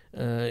given.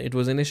 It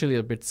was initially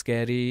a bit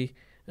scary,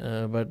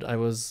 but I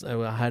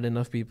had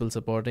enough people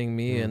supporting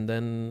me, and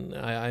then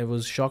I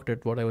was shocked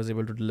at what I was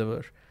able to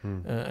deliver.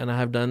 And I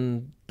have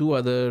done 2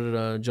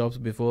 other jobs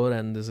before,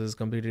 and this is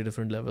completely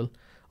different level.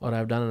 Or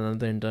I've done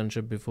another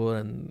internship before,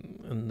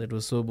 and it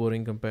was so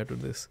boring compared to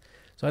this.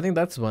 So I think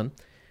that's one.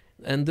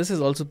 And this is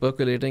also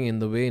percolating in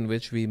the way in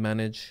which we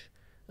manage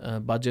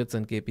budgets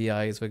and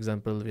KPIs. For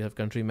example, we have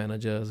country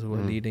managers who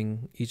are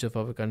leading each of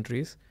our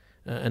countries,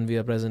 and we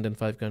are present in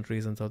 5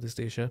 countries in Southeast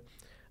Asia.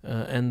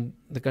 And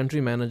the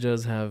country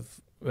managers have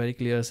very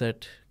clear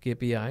set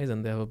KPIs,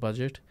 and they have a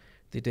budget.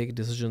 They take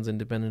decisions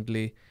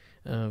independently.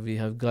 We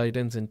have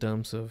guidance in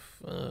terms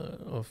of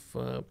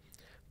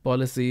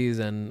policies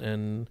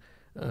and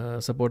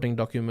supporting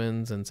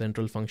documents and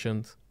central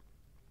functions.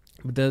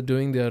 But they're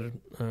doing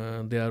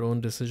their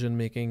own decision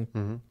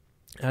making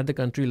at the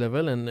country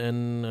level,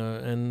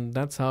 and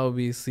that's how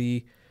we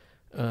see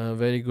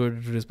very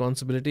good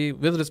responsibility.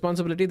 With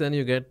responsibility, then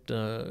you get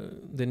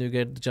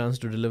the chance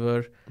to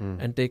deliver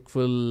and take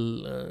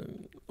full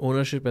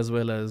ownership as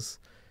well as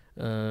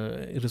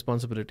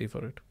responsibility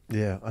for it.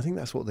 Yeah, I think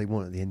that's what they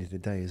want at the end of the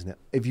day, isn't it?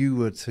 If you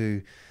were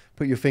to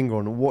put your finger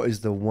on what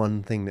is the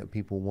one thing that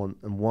people want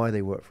and why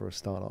they work for a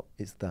startup,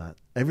 it's that.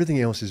 Everything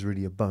else is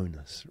really a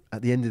bonus.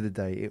 At the end of the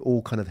day, it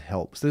all kind of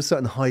helps. There's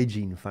certain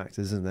hygiene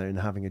factors, isn't there, in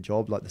having a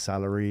job, like the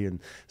salary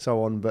and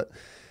so on, but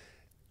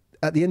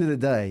at the end of the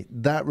day,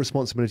 that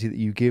responsibility that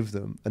you give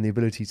them and the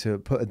ability to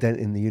put a dent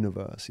in the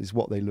universe is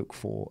what they look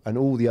for. And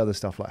all the other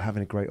stuff, like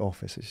having a great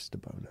office, is just a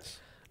bonus.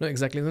 No,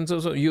 exactly. And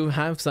so you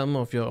have some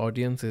of your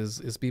audience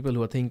is people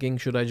who are thinking,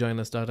 should I join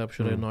a startup?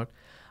 Should I not?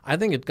 I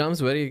think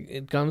there's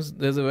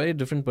a very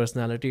different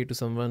personality to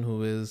someone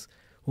who is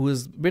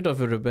a bit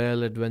of a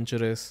rebel,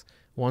 adventurous,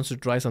 wants to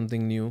try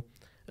something new,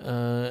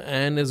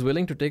 and is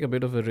willing to take a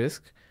bit of a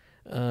risk.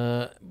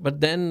 But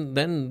then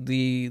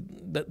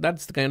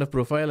that's the kind of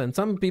profile, and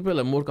some people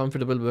are more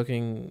comfortable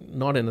working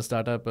not in a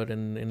startup but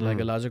in like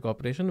a larger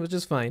corporation, which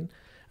is fine.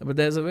 But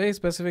there's a very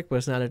specific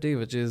personality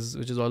which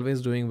is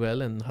always doing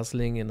well and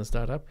hustling in a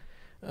startup.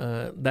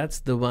 That's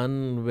the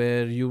one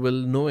where you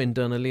will know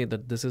internally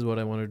that this is what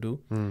I want to do,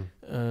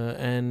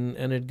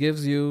 and it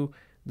gives you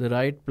the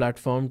right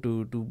platform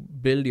to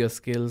build your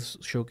skills,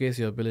 showcase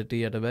your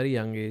ability at a very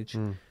young age,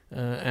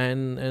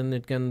 and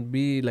it can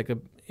be like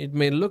it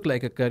may look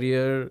like a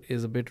career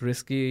is a bit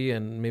risky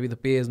and maybe the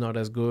pay is not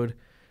as good.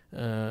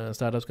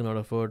 Startups cannot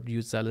afford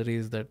huge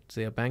salaries that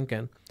say a bank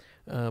can.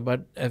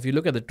 But if you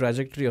look at the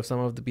trajectory of some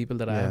of the people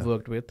that I have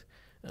worked with,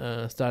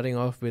 starting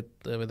off with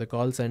a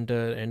call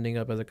center, ending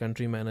up as a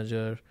country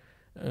manager,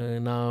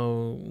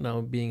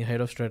 now being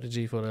head of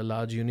strategy for a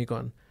large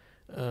unicorn,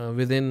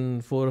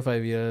 within 4 or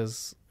 5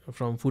 years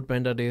from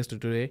Foodpanda days to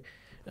today.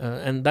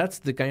 And that's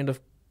the kind of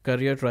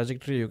career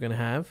trajectory you can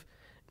have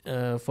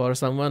for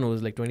someone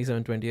who's like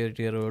 27,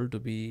 28-year-old to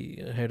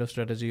be head of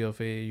strategy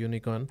of a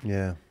unicorn.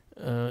 Yeah.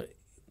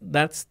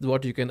 That's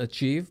what you can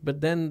achieve, but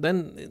then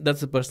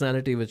that's a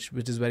personality which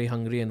is very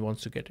hungry and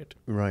wants to get it.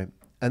 Right.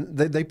 And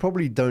they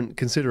probably don't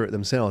consider it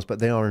themselves, but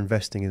they are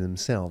investing in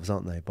themselves,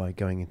 aren't they, by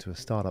going into a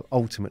startup?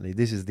 Ultimately,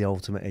 this is the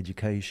ultimate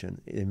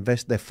education.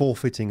 They're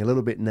forfeiting a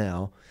little bit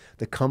now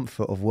the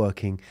comfort of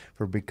working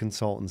for a big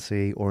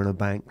consultancy or in a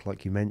bank,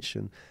 like you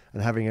mentioned,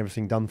 and having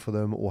everything done for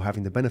them or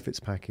having the benefits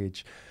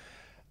package,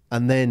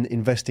 and then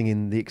investing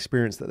in the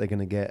experience that they're going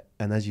to get.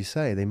 And as you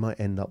say, they might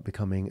end up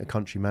becoming a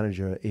country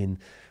manager in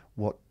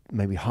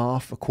maybe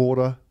half, a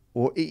quarter,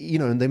 or,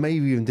 and they may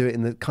even do it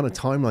in the kind of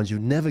timelines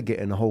you'd never get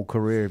in a whole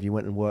career if you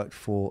went and worked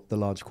for the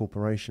large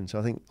corporation. So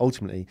I think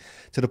ultimately,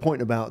 to the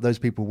point about those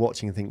people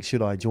watching and think,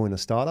 should I join a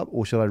startup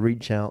or should I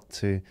reach out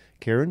to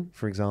Kiren,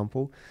 for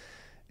example,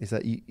 is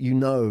that you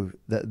know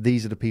that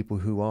these are the people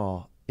who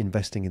are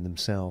investing in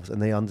themselves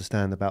and they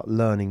understand about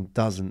learning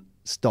doesn't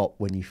stop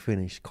when you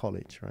finish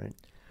college, right?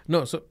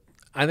 No, so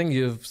I think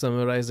you've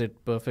summarized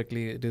it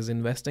perfectly. It is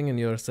investing in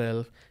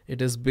yourself.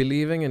 It is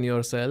believing in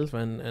yourself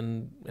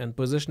and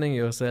positioning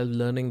yourself,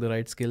 learning the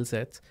right skill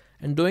sets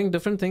and doing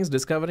different things,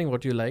 discovering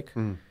what you like.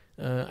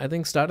 I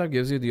think startup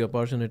gives you the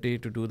opportunity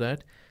to do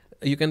that.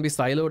 You can be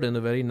siloed in a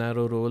very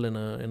narrow role in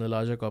a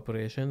larger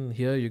corporation.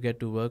 Here you get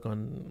to work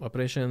on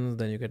operations,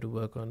 then you get to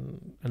work on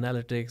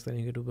analytics, then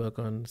you get to work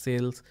on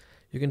sales.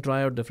 You can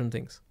try out different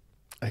things.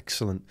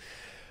 Excellent.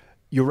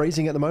 You're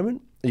raising at the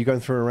moment? Are you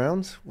going through a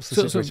round? What's the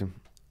situation?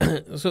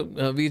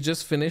 So we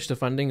just finished a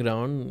funding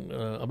round.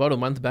 About a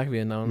month back, we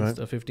announced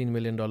a $15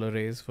 million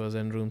raise for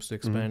Zen Rooms to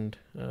expand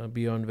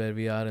beyond where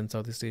we are in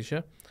Southeast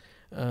Asia.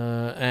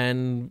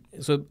 And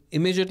so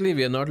immediately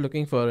we are not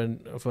looking for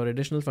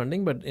additional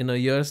funding, but in a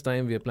year's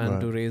time, we plan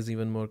to raise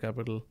even more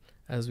capital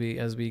as we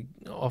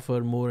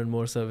offer more and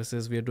more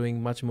services. We are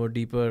doing much more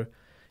deeper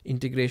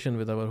integration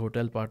with our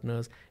hotel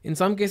partners. In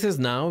some cases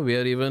now, we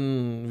have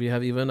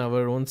even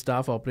our own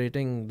staff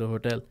operating the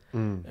hotel,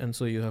 and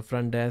so you have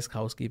front desk,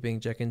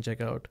 housekeeping, check-in,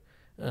 check-out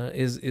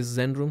is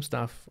Zen Room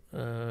staff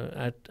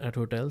at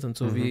hotels, and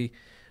so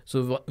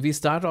we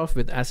start off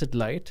with asset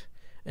light,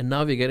 and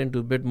now we get into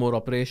a bit more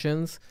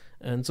operations,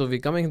 and so we're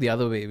coming the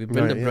other way. We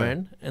build a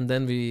brand, and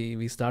then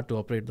we start to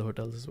operate the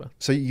hotels as well.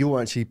 So you're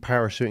actually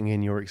parachuting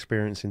in your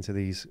experience into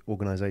these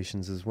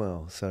organizations as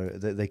well, so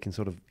that they can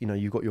sort of,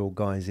 you've got your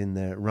guys in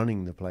there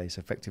running the place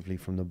effectively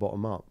from the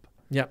bottom up.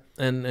 Yeah,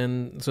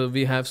 and so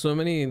we have so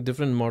many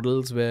different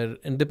models where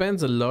it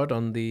depends a lot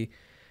on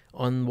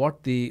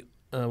what the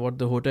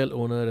hotel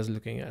owner is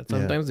looking at.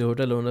 Sometimes the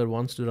hotel owner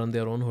wants to run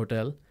their own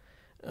hotel.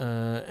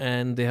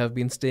 And they have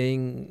been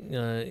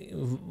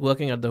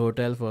working at the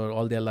hotel for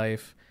all their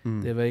life.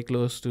 They're very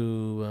close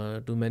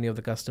to many of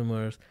the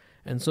customers,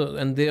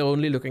 and they're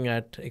only looking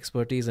at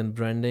expertise in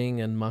branding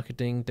and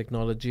marketing,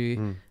 technology,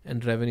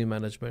 and revenue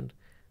management.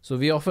 So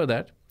we offer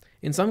that.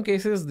 In some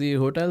cases, the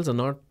hotels are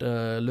not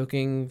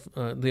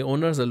the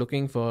owners are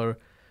looking for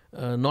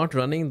not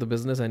running the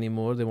business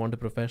anymore. They want a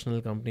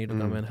professional company to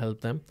come and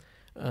help them,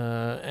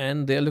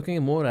 and they're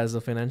looking more as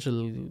a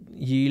financial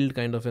yield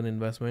kind of an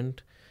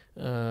investment.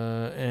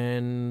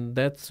 And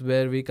that's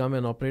where we come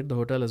and operate the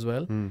hotel as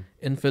well.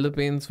 In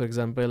Philippines, for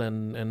example,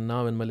 and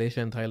now in Malaysia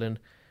and Thailand,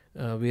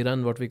 we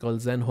run what we call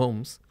Zen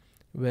Homes,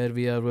 where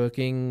we are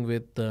working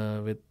with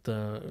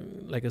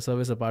like a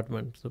service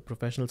apartment, so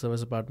professional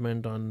service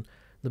apartment on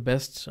the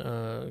best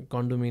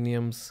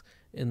condominiums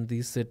in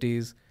these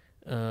cities.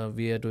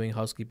 We are doing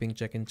housekeeping,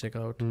 check-in,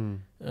 check-out,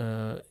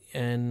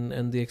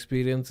 and the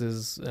experience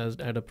is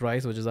at a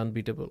price which is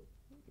unbeatable.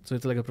 So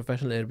it's like a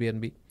professional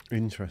Airbnb.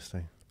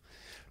 Interesting.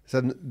 So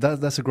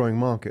that's a growing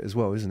market as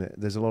well, isn't it?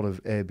 There's a lot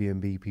of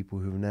Airbnb people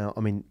who now,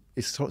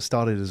 it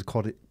started as a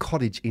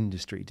cottage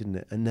industry, didn't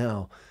it? And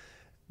now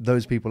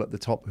those people at the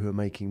top who are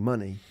making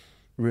money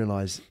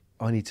realize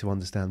I need to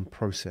understand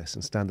process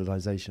and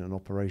standardization and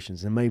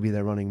operations. And maybe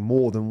they're running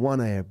more than one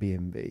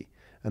Airbnb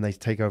and they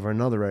take over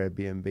another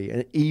Airbnb.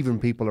 And even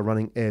people are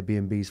running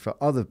Airbnbs for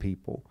other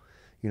people,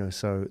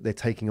 so they're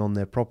taking on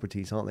their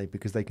properties, aren't they?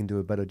 Because they can do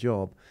a better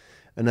job.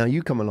 And now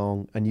you come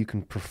along and you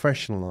can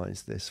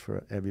professionalize this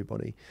for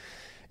everybody.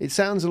 It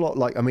sounds a lot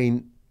like,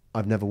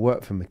 I've never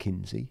worked for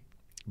McKinsey,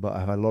 but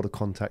I've had a lot of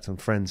contacts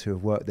and friends who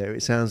have worked there.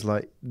 It sounds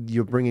like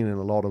you're bringing in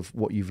a lot of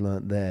what you've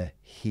learned there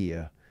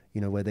here,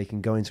 where they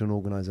can go into an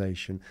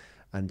organization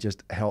and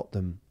just help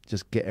them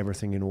just get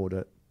everything in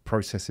order,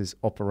 processes,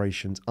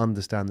 operations,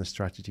 understand the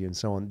strategy and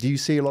so on. Do you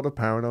see a lot of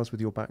parallels with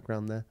your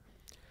background there?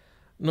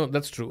 No,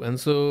 that's true. And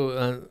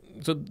so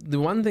the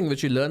one thing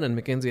which you learn in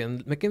McKinsey,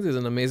 and McKinsey is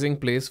an amazing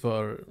place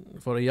for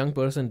a young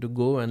person to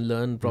go and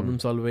learn problem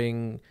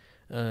solving,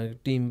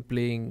 team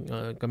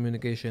playing,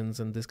 communications,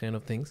 and this kind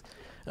of things.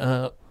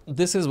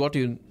 This is what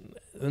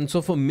and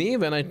so for me,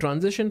 when I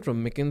transitioned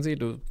from McKinsey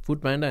to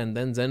Foodpanda and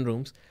then Zen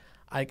Rooms,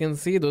 I can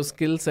see those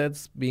skill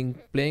sets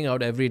playing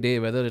out every day,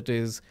 whether it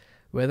is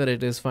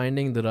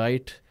finding the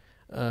right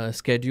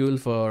schedule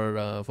for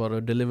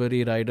a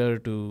delivery rider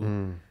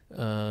to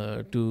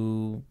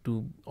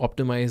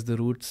optimize the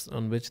routes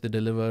on which they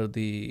deliver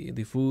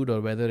the food, or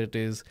whether it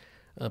is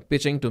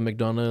pitching to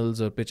McDonald's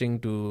or pitching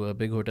to a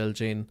big hotel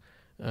chain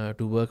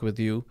to work with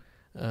you,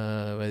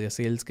 where your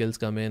sales skills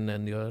come in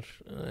and your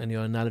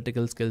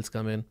analytical skills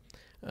come in,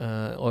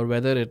 or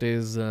whether it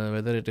is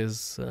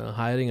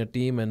hiring a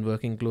team and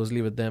working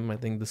closely with them. I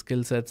think the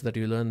skill sets that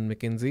you learn in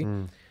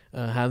McKinsey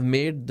have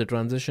made the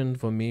transition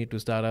for me to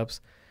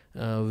startups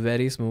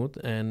very smooth,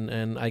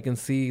 and I can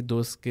see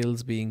those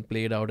skills being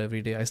played out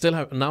every day. I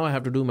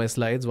have to do my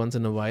slides once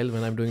in a while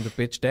when I'm doing the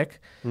pitch deck.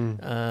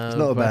 It's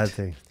not a bad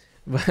thing.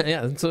 But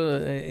yeah, so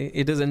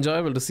it is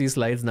enjoyable to see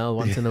slides now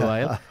once in a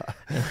while.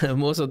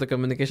 Most of the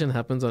communication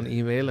happens on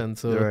email, and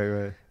so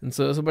right. And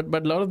so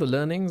but a lot of the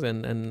learnings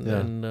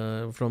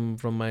and from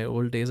my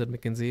old days at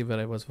McKinsey, where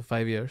I was for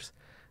 5 years,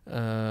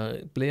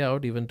 play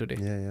out even today.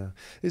 Yeah.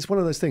 It's one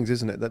of those things,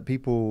 isn't it, that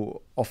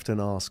people often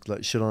ask,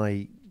 like, should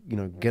I,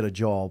 get a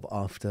job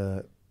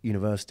after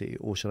university,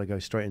 or should I go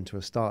straight into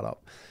a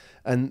startup?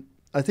 And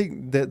I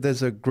think that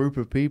there's a group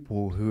of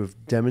people who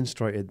have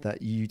demonstrated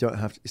that you don't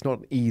have to, it's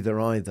not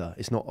either.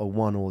 It's not a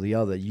one or the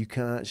other. You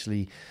can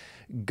actually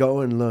go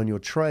and learn your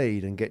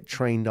trade and get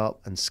trained up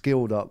and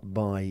skilled up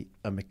by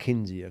a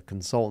McKinsey, a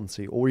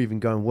consultancy, or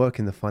even go and work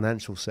in the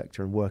financial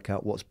sector and work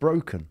out what's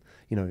broken,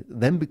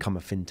 then become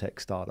a fintech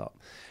startup.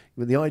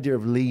 With the idea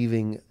of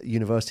leaving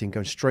university and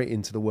going straight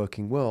into the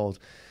working world,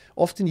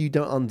 often you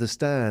don't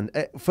understand.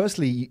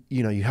 Firstly,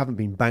 you haven't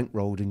been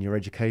bankrolled in your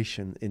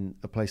education in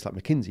a place like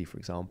McKinsey, for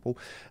example.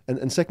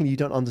 And secondly, you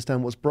don't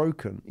understand what's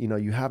broken.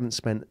 You haven't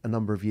spent a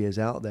number of years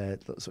out there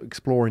sort of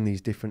exploring these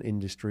different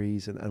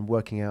industries and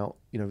working out,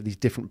 these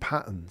different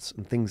patterns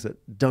and things that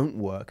don't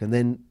work, and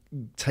then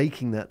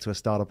taking that to a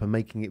startup and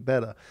making it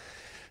better.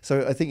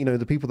 So I think,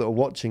 the people that are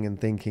watching and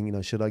thinking,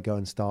 should I go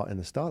and start in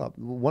a startup?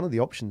 One of the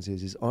options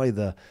is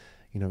either,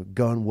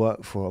 go and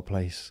work for a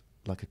place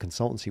like a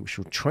consultancy which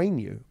will train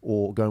you,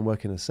 or go and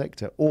work in a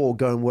sector, or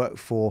go and work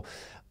for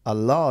a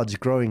large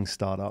growing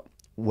startup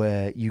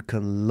where you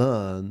can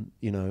learn,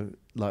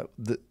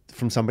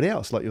 from somebody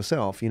else like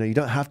yourself. You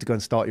don't have to go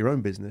and start your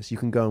own business. You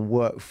can go and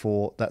work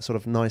for that sort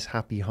of nice,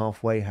 happy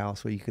halfway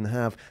house where you can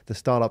have the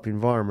startup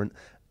environment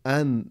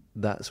and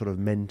that sort of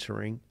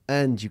mentoring,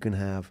 and you can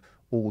have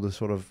all the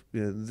sort of,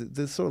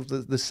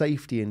 the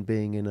safety in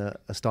being in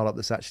a startup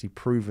that's actually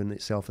proven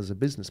itself as a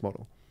business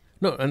model.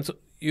 No, and so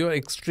you're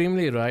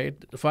extremely right.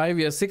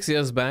 6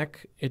 years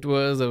back, it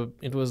was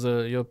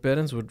your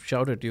parents would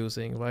shout at you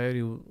saying, "Why are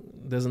you?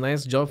 There's a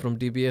nice job from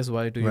TBS.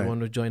 Why do you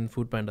want to join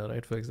Foodpanda?"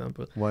 Right, for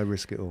example. Why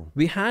risk it all?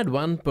 We had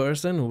one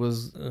person who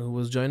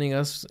was joining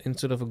us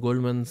instead of a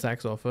Goldman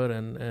Sachs offer,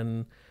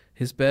 and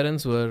his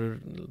parents were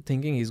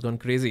thinking he's gone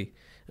crazy.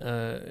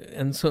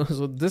 And so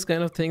this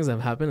kind of things have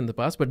happened in the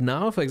past. But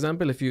now, for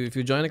example, if you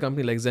join a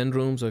company like Zen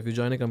Rooms, or if you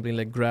join a company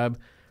like Grab,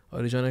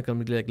 or you join a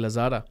company like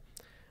Lazada,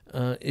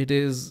 it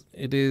is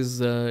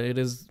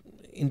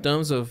in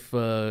terms of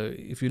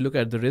if you look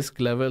at the risk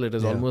level, it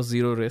is almost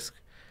zero risk.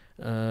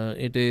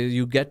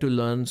 You get to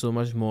learn so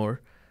much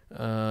more.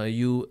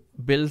 You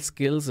build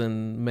skills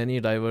in many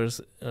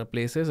diverse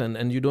places,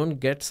 and you don't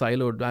get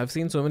siloed. I've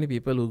seen so many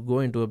people who go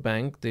into a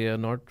bank, they are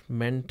not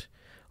meant,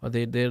 or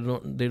they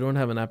don't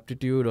have an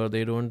aptitude, or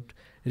they don't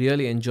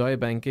really enjoy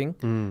banking,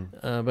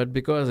 but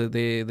because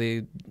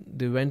they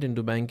went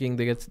into banking,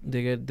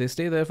 they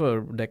stay there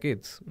for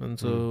decades, and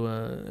so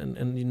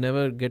and you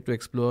never get to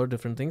explore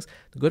different things.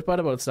 The good part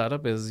about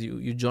startup is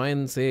you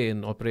join, say,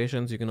 in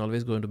operations, you can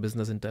always go into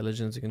business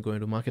intelligence, you can go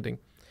into marketing,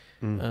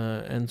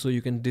 and so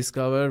you can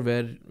discover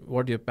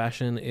what your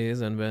passion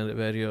is and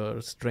where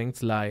your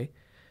strengths lie.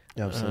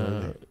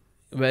 Absolutely.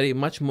 Very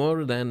much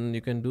more than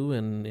you can do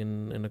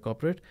in a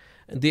corporate.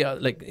 They are,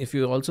 like, if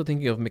you're also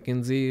thinking of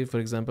McKinsey, for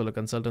example, a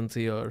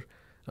consultancy,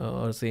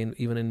 or say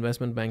even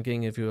investment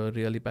banking, if you are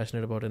really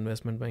passionate about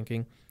investment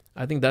banking,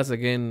 I think that's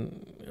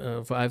again,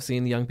 I've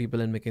seen young people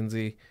in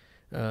McKinsey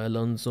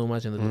learn so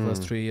much in the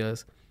first 3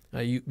 years.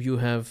 You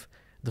have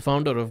the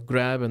founder of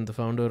Grab and the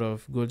founder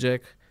of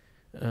Gojek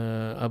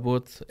are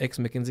both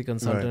ex-McKinsey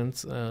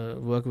consultants,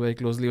 work very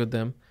closely with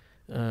them.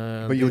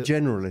 But you're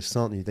generalists,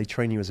 aren't you? They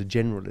train you as a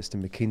generalist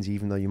in McKinsey,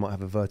 even though you might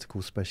have a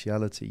vertical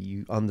speciality.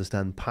 You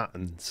understand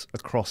patterns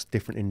across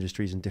different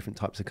industries and different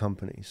types of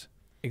companies.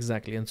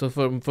 Exactly. And so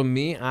for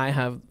me, I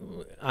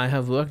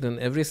have worked in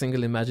every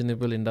single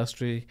imaginable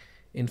industry.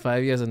 In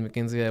 5 years at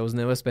McKinsey, I was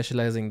never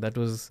specializing.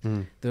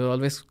 They were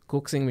always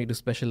coaxing me to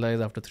specialize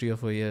after 3 or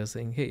 4 years,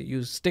 saying, "Hey,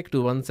 you stick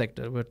to one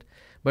sector."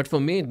 But for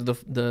me,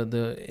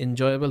 the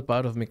enjoyable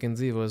part of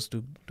McKinsey was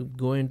to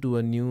go into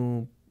a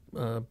new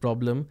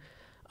problem,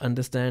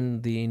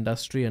 understand the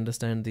industry,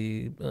 understand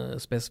the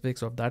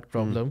specifics of that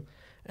problem,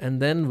 and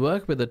then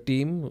work with a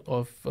team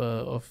of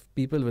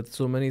people with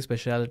so many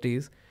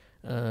specialities,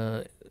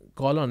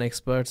 call on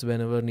experts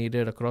whenever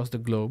needed across the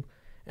globe,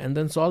 and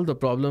then solve the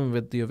problem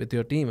with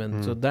your team.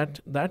 And so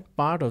that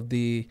part of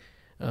the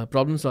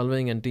problem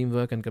solving and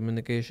teamwork and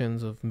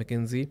communications of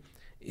McKinsey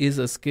is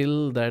a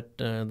skill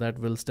that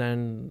will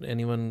stand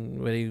anyone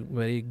very,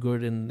 very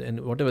good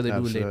in whatever they do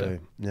later.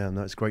 Yeah,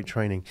 no, it's great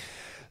training.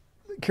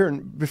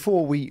 Kiren,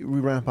 before we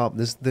wrap up,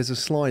 there's a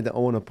slide that I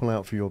want to pull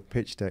out for your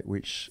pitch deck,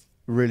 which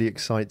really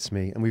excites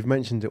me, and we've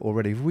mentioned it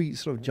already. If we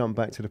sort of jump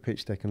back to the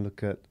pitch deck and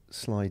look at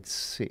slide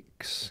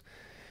 6.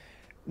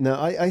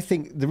 Now, I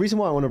think the reason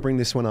why I want to bring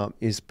this one up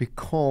is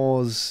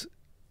because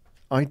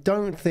I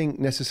don't think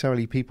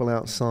necessarily people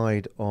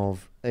outside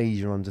of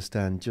Asia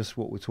understand just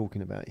what we're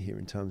talking about here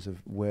in terms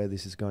of where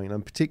this is going.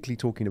 I'm particularly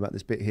talking about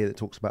this bit here that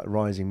talks about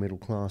rising middle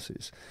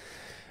classes.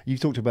 You've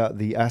talked about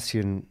the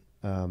ASEAN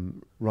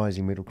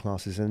rising middle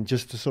classes, and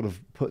just to sort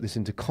of put this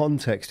into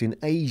context, in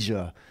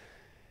Asia,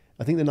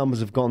 I think the numbers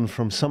have gone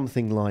from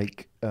something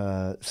like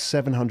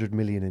 700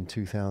 million in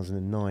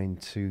 2009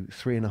 to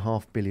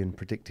 3.5 billion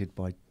predicted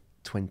by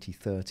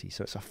 2030.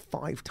 So it's a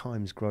 5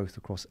 times growth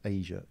across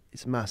Asia.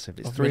 It's massive.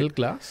 It's middle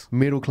class?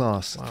 Middle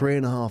class, wow.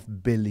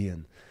 3.5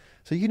 billion.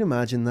 So you can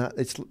imagine that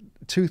it's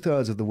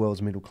 2/3 of the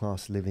world's middle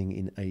class living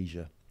in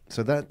Asia.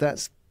 So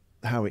that's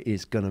how it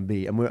is going to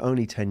be. And we're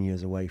only 10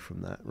 years away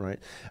from that, right?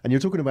 And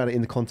you're talking about it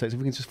in the context, if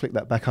we can just flick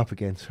that back up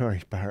again,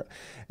 sorry, Barrett,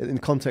 in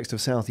the context of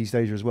Southeast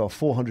Asia as well,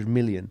 400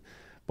 million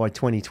by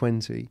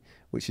 2020,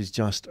 which is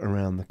just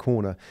around the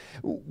corner.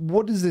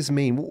 What does this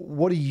mean?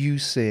 What are you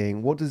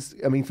seeing?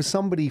 For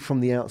somebody from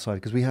the outside,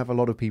 because we have a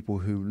lot of people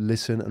who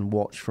listen and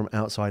watch from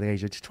outside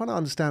Asia, just trying to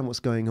understand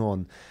what's going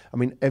on. I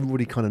mean,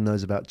 everybody kind of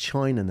knows about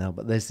China now,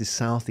 but there's this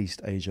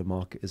Southeast Asia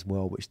market as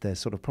well, which they're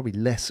sort of probably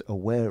less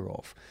aware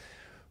of.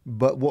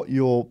 But what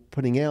you're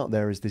putting out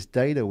there is this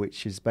data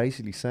which is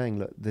basically saying,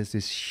 look, there's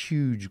this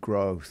huge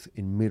growth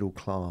in middle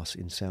class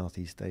in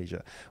Southeast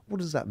Asia. What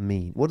does that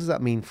mean? What does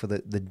that mean for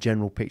the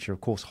general picture?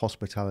 Of course,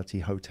 hospitality,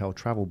 hotel,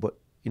 travel, but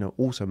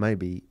also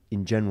maybe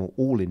in general,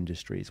 all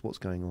industries. What's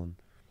going on?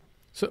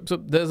 So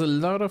there's a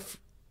lot of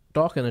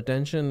talk and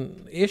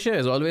attention. Asia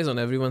is always on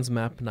everyone's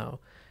map now.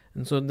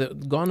 And so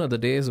gone are the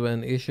days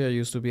when Asia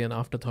used to be an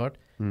afterthought.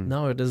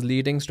 Now it is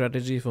leading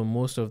strategy for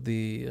most of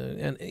the.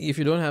 And if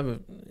you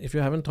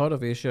haven't thought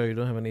of Asia, you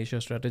don't have an Asia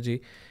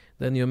strategy,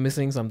 then you're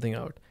missing something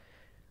out.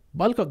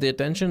 Bulk of the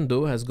attention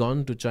though has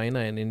gone to China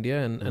and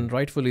India, and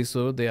rightfully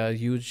so. They are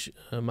huge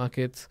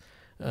markets.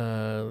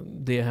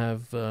 They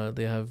have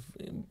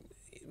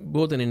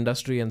both in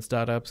industry and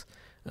startups.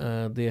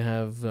 They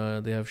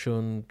have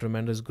shown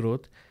tremendous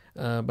growth.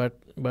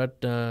 But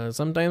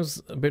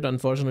sometimes, a bit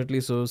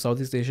unfortunately, so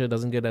Southeast Asia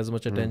doesn't get as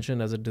much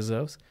attention as it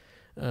deserves.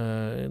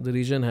 The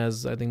region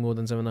has, I think, more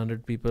than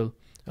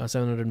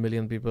 700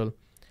 million people,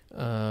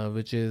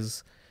 which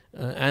is,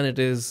 and it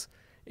is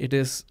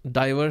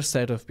diverse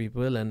set of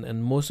people,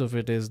 and most of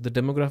it is, the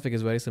demographic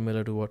is very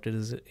similar to what it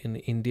is in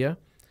India,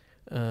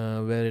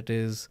 where it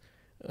is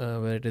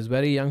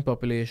very young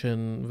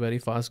population, very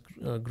fast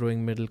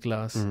growing middle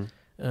class,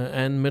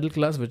 and middle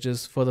class, which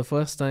is for the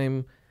first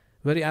time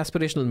very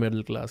aspirational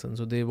middle class. And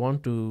so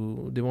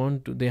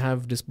they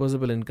have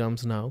disposable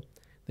incomes now.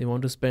 They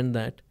want to spend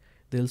that.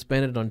 They'll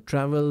spend it on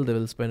travel. They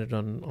will spend it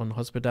on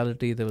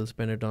hospitality. They will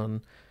spend it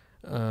on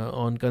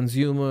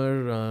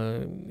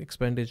consumer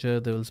expenditure.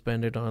 They will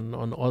spend it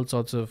on all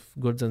sorts of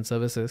goods and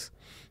services,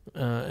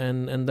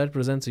 and that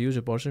presents a huge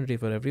opportunity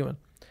for everyone.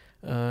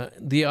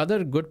 The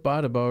other good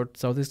part about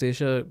Southeast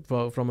Asia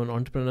from an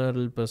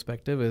entrepreneurial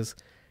perspective is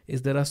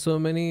there are so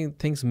many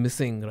things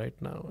missing right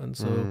now, and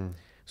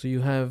so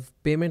you have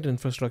payment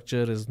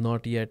infrastructure is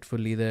not yet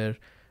fully there.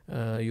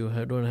 You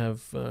don't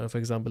have, for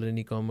example, in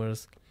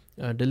e-commerce,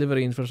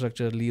 delivery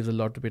infrastructure leaves a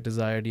lot to be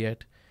desired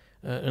yet.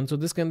 And so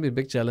this can be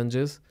big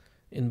challenges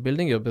in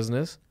building your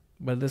business,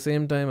 but at the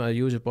same time are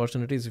huge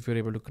opportunities if you're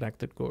able to crack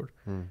that code.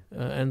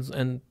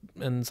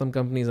 And some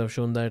companies have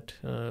shown that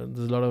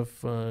there's a lot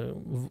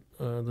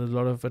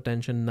of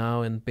attention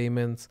now in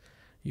payments.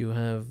 You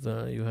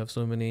have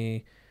so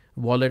many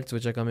wallets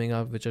which are coming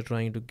up, which are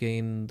trying to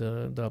gain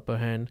the upper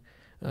hand.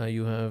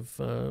 You have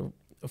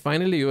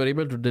finally you are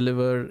able to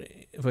deliver,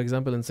 for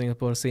example, in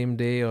Singapore, same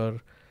day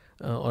or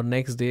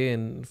next day.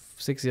 And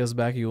 6 years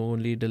back, you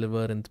only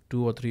deliver in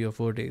 2 or 3 or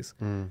 4 days.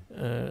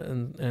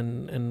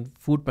 And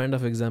Food Panda,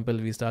 for example,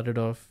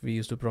 we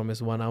used to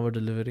promise 1 hour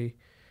delivery,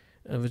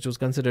 which was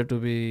considered to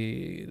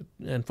be,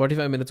 and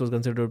 45 minutes was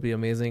considered to be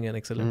amazing and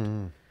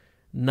excellent.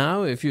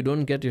 Now, if you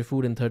don't get your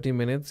food in 30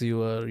 minutes,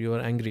 you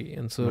are angry.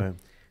 And so,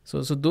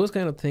 so those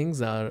kind of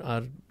things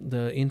are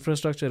the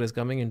infrastructure is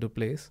coming into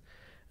place.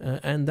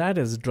 and that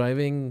is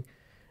driving.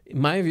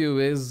 My view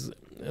is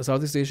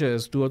Southeast Asia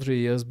is 2 or 3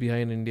 years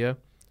behind India,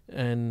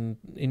 and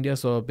India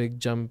saw a big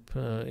jump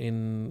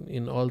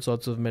in all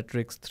sorts of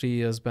metrics 3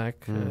 years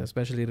back,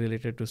 especially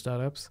related to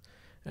startups,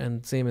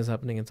 and same is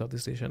happening in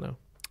Southeast Asia now.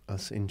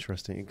 That's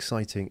interesting,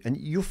 exciting. And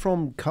you're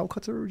from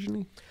Calcutta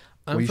originally?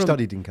 You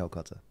studied in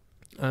Calcutta?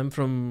 I'm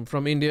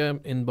from India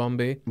in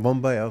Bombay.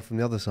 Bombay, from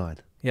the other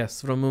side.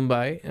 Yes, from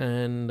Mumbai,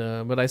 and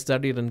but I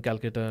studied in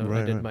Calcutta.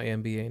 I did my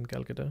MBA in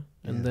Calcutta,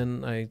 and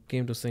then I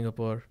came to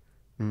Singapore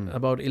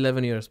about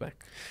 11 years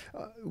back.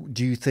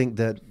 Do you think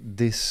that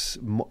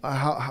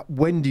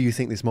when do you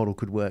think this model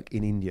could work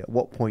in India? At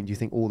what point do you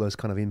think all those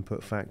kind of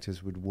input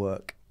factors would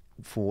work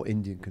for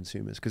Indian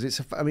consumers? Because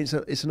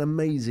it's an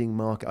amazing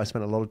market. I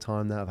spent a lot of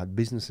time there. I've had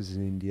businesses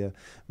in India,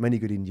 many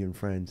good Indian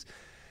friends.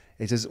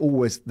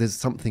 There's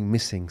something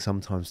missing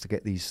sometimes to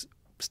get these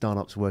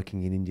startups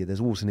working in India. There's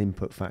always an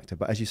input factor.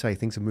 But as you say,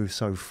 things have moved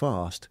so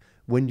fast.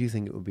 When do you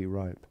think it would be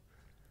ripe?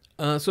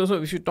 So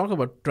if you talk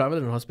about travel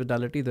and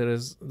hospitality,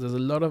 there's a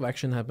lot of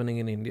action happening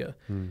in India.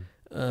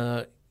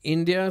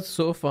 India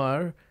so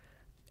far,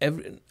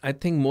 I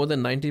think more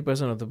than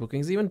 90% of the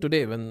bookings, even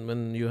today,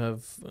 when you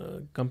have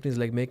companies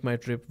like Make My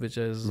Trip, which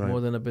is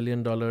more than $1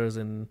 billion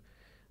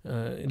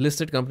in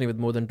listed company with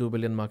more than 2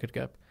 billion market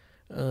cap,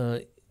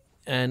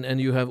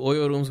 and you have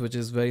Oyo Rooms, which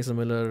is very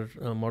similar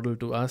model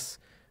to us,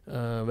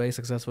 very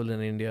successful in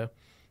India,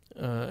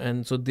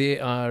 and so they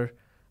are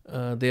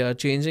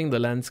changing the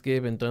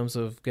landscape in terms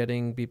of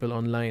getting people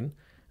online,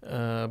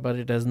 but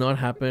it has not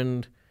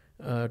happened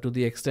to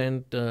the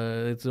extent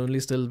it's only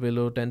still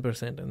below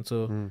 10%, and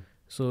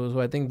so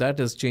I think that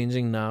is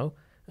changing now.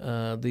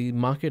 The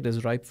market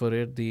is ripe for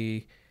it.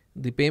 The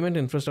payment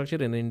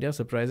infrastructure in India,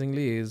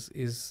 surprisingly,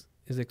 is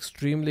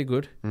extremely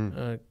good.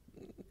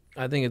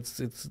 I think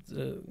it's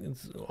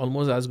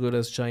almost as good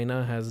as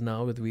China has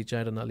now with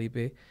WeChat and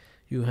Alipay.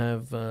 You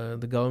have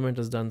the government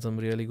has done some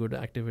really good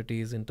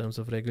activities in terms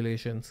of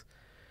regulations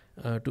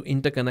to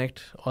interconnect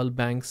all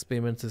banks'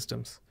 payment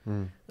systems,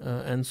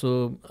 and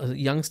so a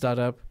young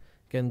startup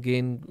can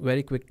gain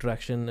very quick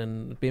traction,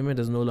 and payment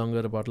is no longer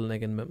a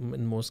bottleneck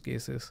in most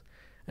cases.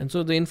 And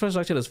so the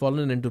infrastructure has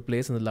fallen into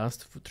place in the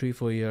last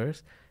 3-4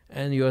 years,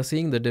 and you are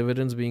seeing the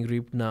dividends being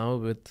reaped now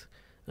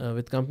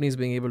with companies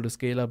being able to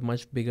scale up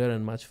much bigger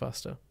and much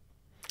faster.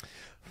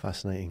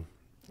 Fascinating.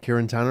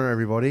 Kiren Tanna,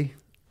 everybody,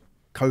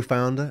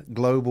 co-founder,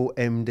 global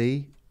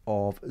MD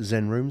of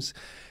Zen Rooms.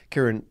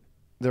 Kiren,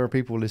 there are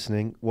people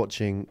listening,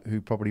 watching, who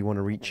probably want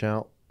to reach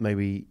out,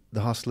 maybe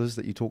the hustlers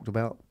that you talked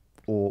about,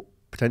 or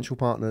potential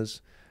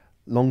partners,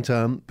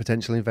 long-term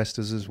potential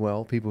investors as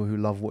well, people who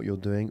love what you're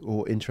doing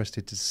or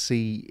interested to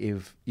see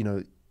if,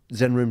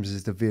 Zen Rooms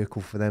is the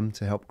vehicle for them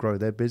to help grow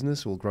their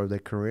business or grow their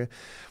career.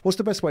 What's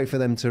the best way for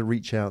them to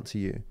reach out to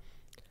you?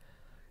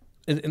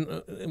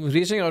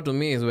 Reaching out to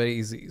me is very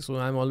easy. So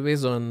I'm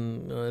always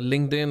on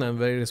LinkedIn. I'm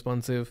very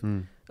responsive.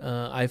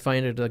 I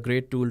find it a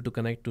great tool to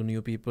connect to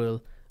new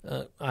people.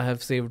 I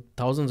have saved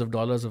thousands of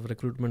dollars of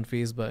recruitment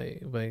fees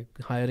by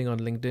hiring on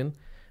LinkedIn.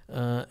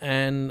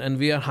 And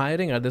we are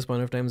hiring at this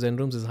point of time. Zen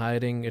Rooms is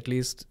hiring at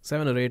least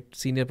 7 or 8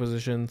 senior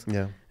positions,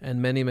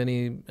 and many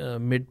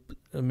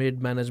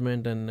mid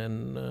management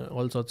and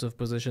all sorts of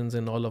positions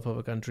in all of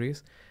our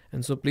countries.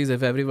 And so please,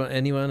 if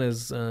anyone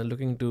is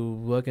looking to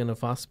work in a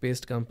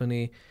fast-paced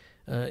company,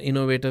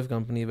 innovative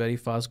company, very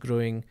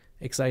fast-growing,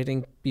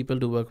 exciting people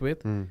to work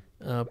with,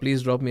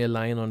 please drop me a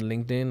line on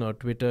LinkedIn or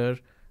Twitter.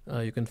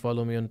 You can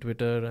follow me on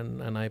Twitter,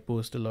 and I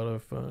post a lot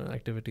of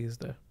activities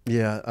there.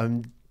 Yeah.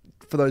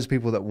 For those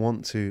people that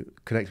want to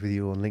connect with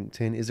you on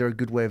LinkedIn, is there a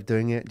good way of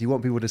doing it? Do you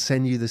want people to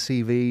send you the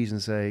CVs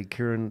and say,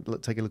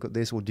 Kiren, take a look at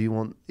this? Or do you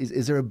want,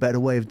 is there a better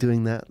way of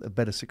doing that, a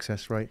better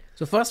success rate?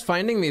 So first,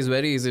 finding me is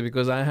very easy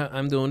because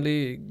I'm the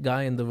only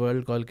guy in the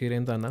world called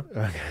Kiren Tanna.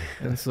 Okay.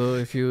 And so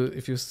if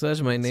you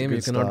search my name,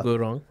 you cannot go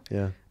wrong.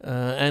 Yeah.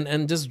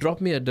 And just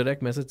drop me a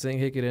direct message saying,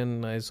 hey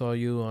Kiren, I saw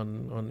you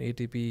on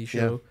ATP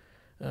show. Yeah.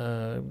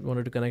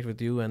 Wanted to connect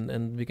with you,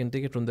 and we can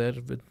take it from there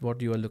with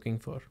what you are looking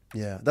for.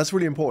 Yeah, that's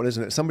really important,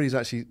 isn't it? Somebody's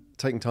actually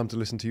taking time to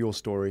listen to your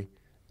story.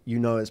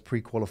 It's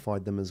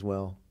pre-qualified them as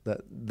well,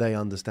 that they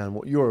understand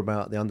what you're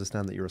about. They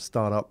understand that you're a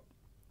startup.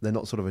 They're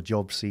not sort of a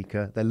job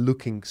seeker. They're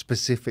looking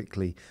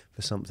specifically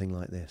for something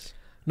like this.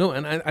 No,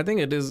 and I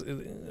think it is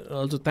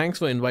also, thanks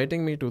for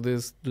inviting me to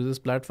this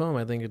platform.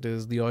 I think it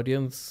is, the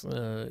audience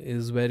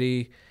is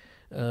very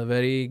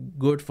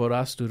good for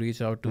us to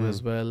reach out to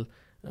as well.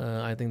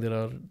 I think there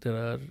are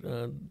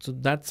so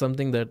that's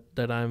something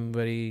that I'm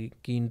very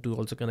keen to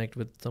also connect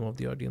with some of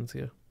the audience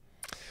here.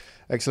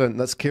 Excellent.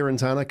 That's Kiren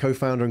Tanna,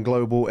 co-founder and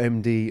global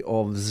MD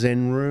of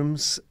Zen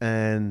Rooms.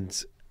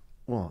 And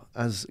well,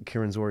 as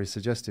Kiren's already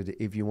suggested,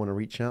 if you want to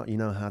reach out, you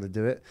know how to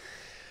do it.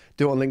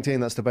 Do it on LinkedIn.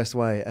 That's the best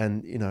way.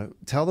 And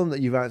tell them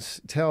that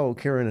tell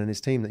Kiren and his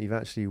team that you've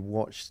actually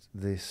watched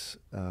this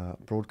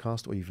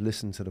broadcast or you've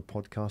listened to the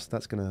podcast.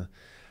 That's going to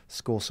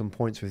score some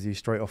points with you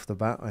straight off the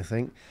bat, I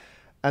think.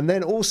 And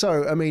then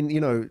also,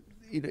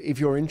 if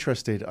you're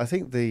interested, I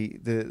think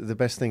the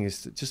best thing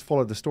is to just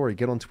follow the story.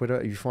 Get on Twitter.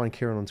 If you find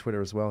Kiren on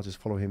Twitter as well, just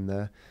follow him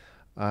there.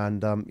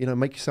 and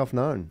make yourself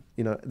known.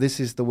 This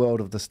is the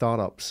world of the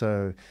startup,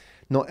 so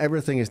not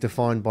everything is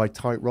defined by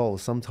tight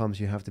roles. Sometimes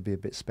you have to be a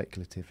bit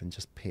speculative and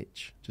just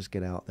pitch, just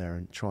get out there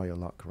and try your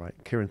luck, right?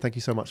 Kiren, thank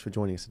you so much for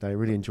joining us today. I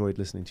really enjoyed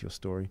listening to your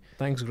story.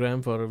 Thanks,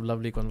 Graham, for a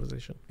lovely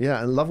conversation.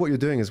 Yeah, and love what you're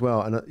doing as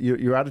well, and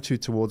your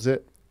attitude towards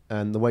it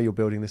and the way you're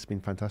building this has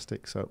been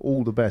fantastic. So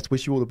all the best.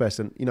 Wish you all the best.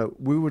 And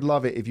we would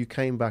love it if you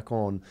came back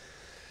on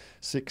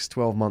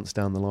 6-12 months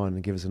down the line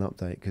and give us an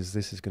update, because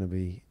this is going to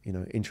be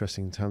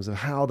interesting in terms of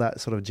how that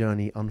sort of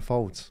journey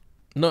unfolds.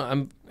 No,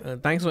 I'm.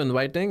 Thanks for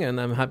inviting, and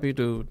I'm happy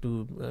to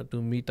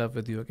meet up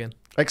with you again.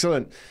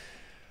 Excellent.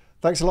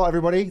 Thanks a lot,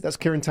 everybody. That's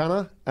Kiren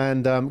Tanna,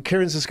 and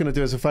Kiren's just going to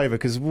do us a favour,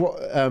 because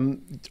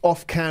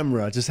off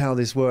camera, just how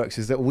this works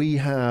is that we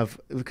have,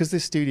 because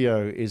this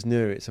studio is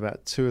new, it's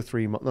about 2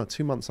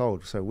 months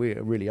old, so we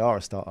really are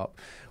a startup.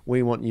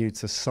 We want you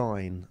to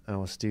sign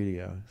our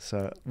studio,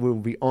 so we'll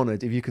be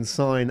honoured if you can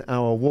sign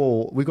our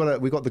wall. We got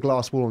the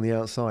glass wall on the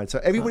outside,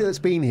 so everybody that's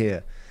been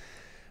here,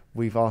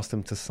 we've asked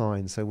them to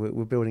sign. So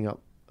we're building up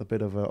a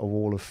bit of a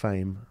wall of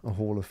fame, a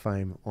hall of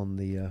fame on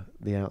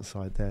the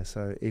outside there.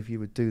 So if you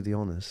would do the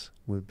honours,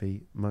 we'd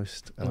be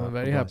most I'm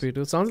very happy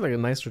to. Sounds like a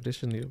nice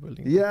tradition you're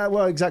building. Yeah,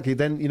 well, exactly.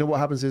 Then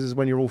what happens is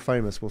when you're all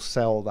famous, we'll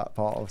sell that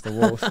part of the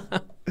wall.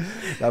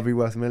 That'll be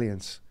worth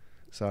millions.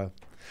 So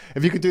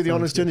if you could do the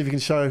honours, Jim, if you can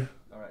show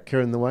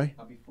Kiren the way.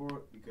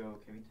 Before we go,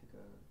 can we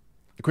take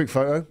a quick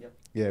photo? Yep.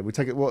 Yeah, we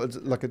take it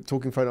like a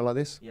talking photo like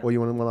this, or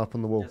you want one up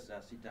on the wall? Just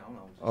sit down.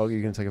 Oh,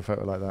 you're gonna take a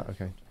photo like that?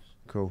 Okay,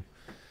 cool.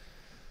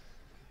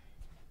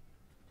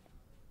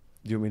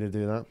 Do you want me to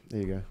do that?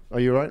 There you go. Are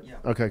you all right? Yeah.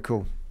 Okay,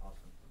 cool. Awesome.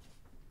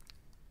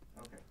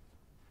 Okay.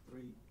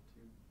 3, 2,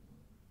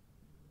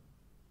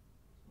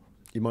 1.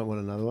 You might want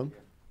another one.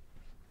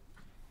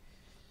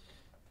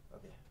 Yeah.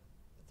 Okay.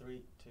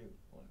 3, 2,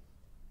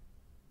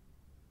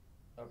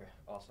 1. Okay.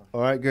 Awesome.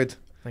 All right, good.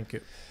 Thank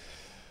you.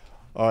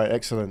 All right,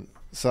 excellent.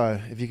 So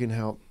if you can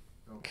help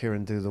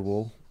Kiren do the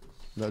wall,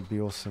 that'd be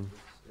awesome.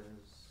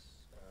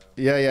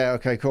 Yeah,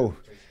 okay, cool.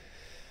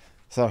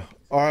 So,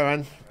 all right,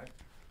 man.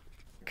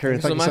 Kiren,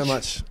 thank you so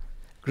much.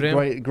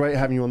 Graham. Great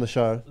having you on the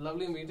show.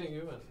 Lovely meeting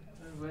you, man.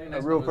 Very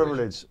nice A real conversation.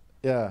 privilege.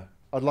 Yeah,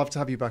 I'd love to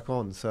have you back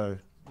on. So,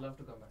 Love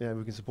to come back. yeah,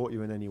 we can support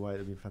you in any way.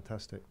 It'd be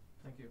fantastic.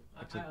 Thank you.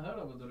 I heard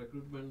about the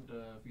recruitment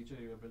feature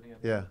you were building. I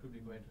think Yeah. it could be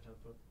quite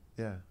helpful.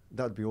 Yeah,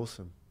 that'd be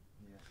awesome.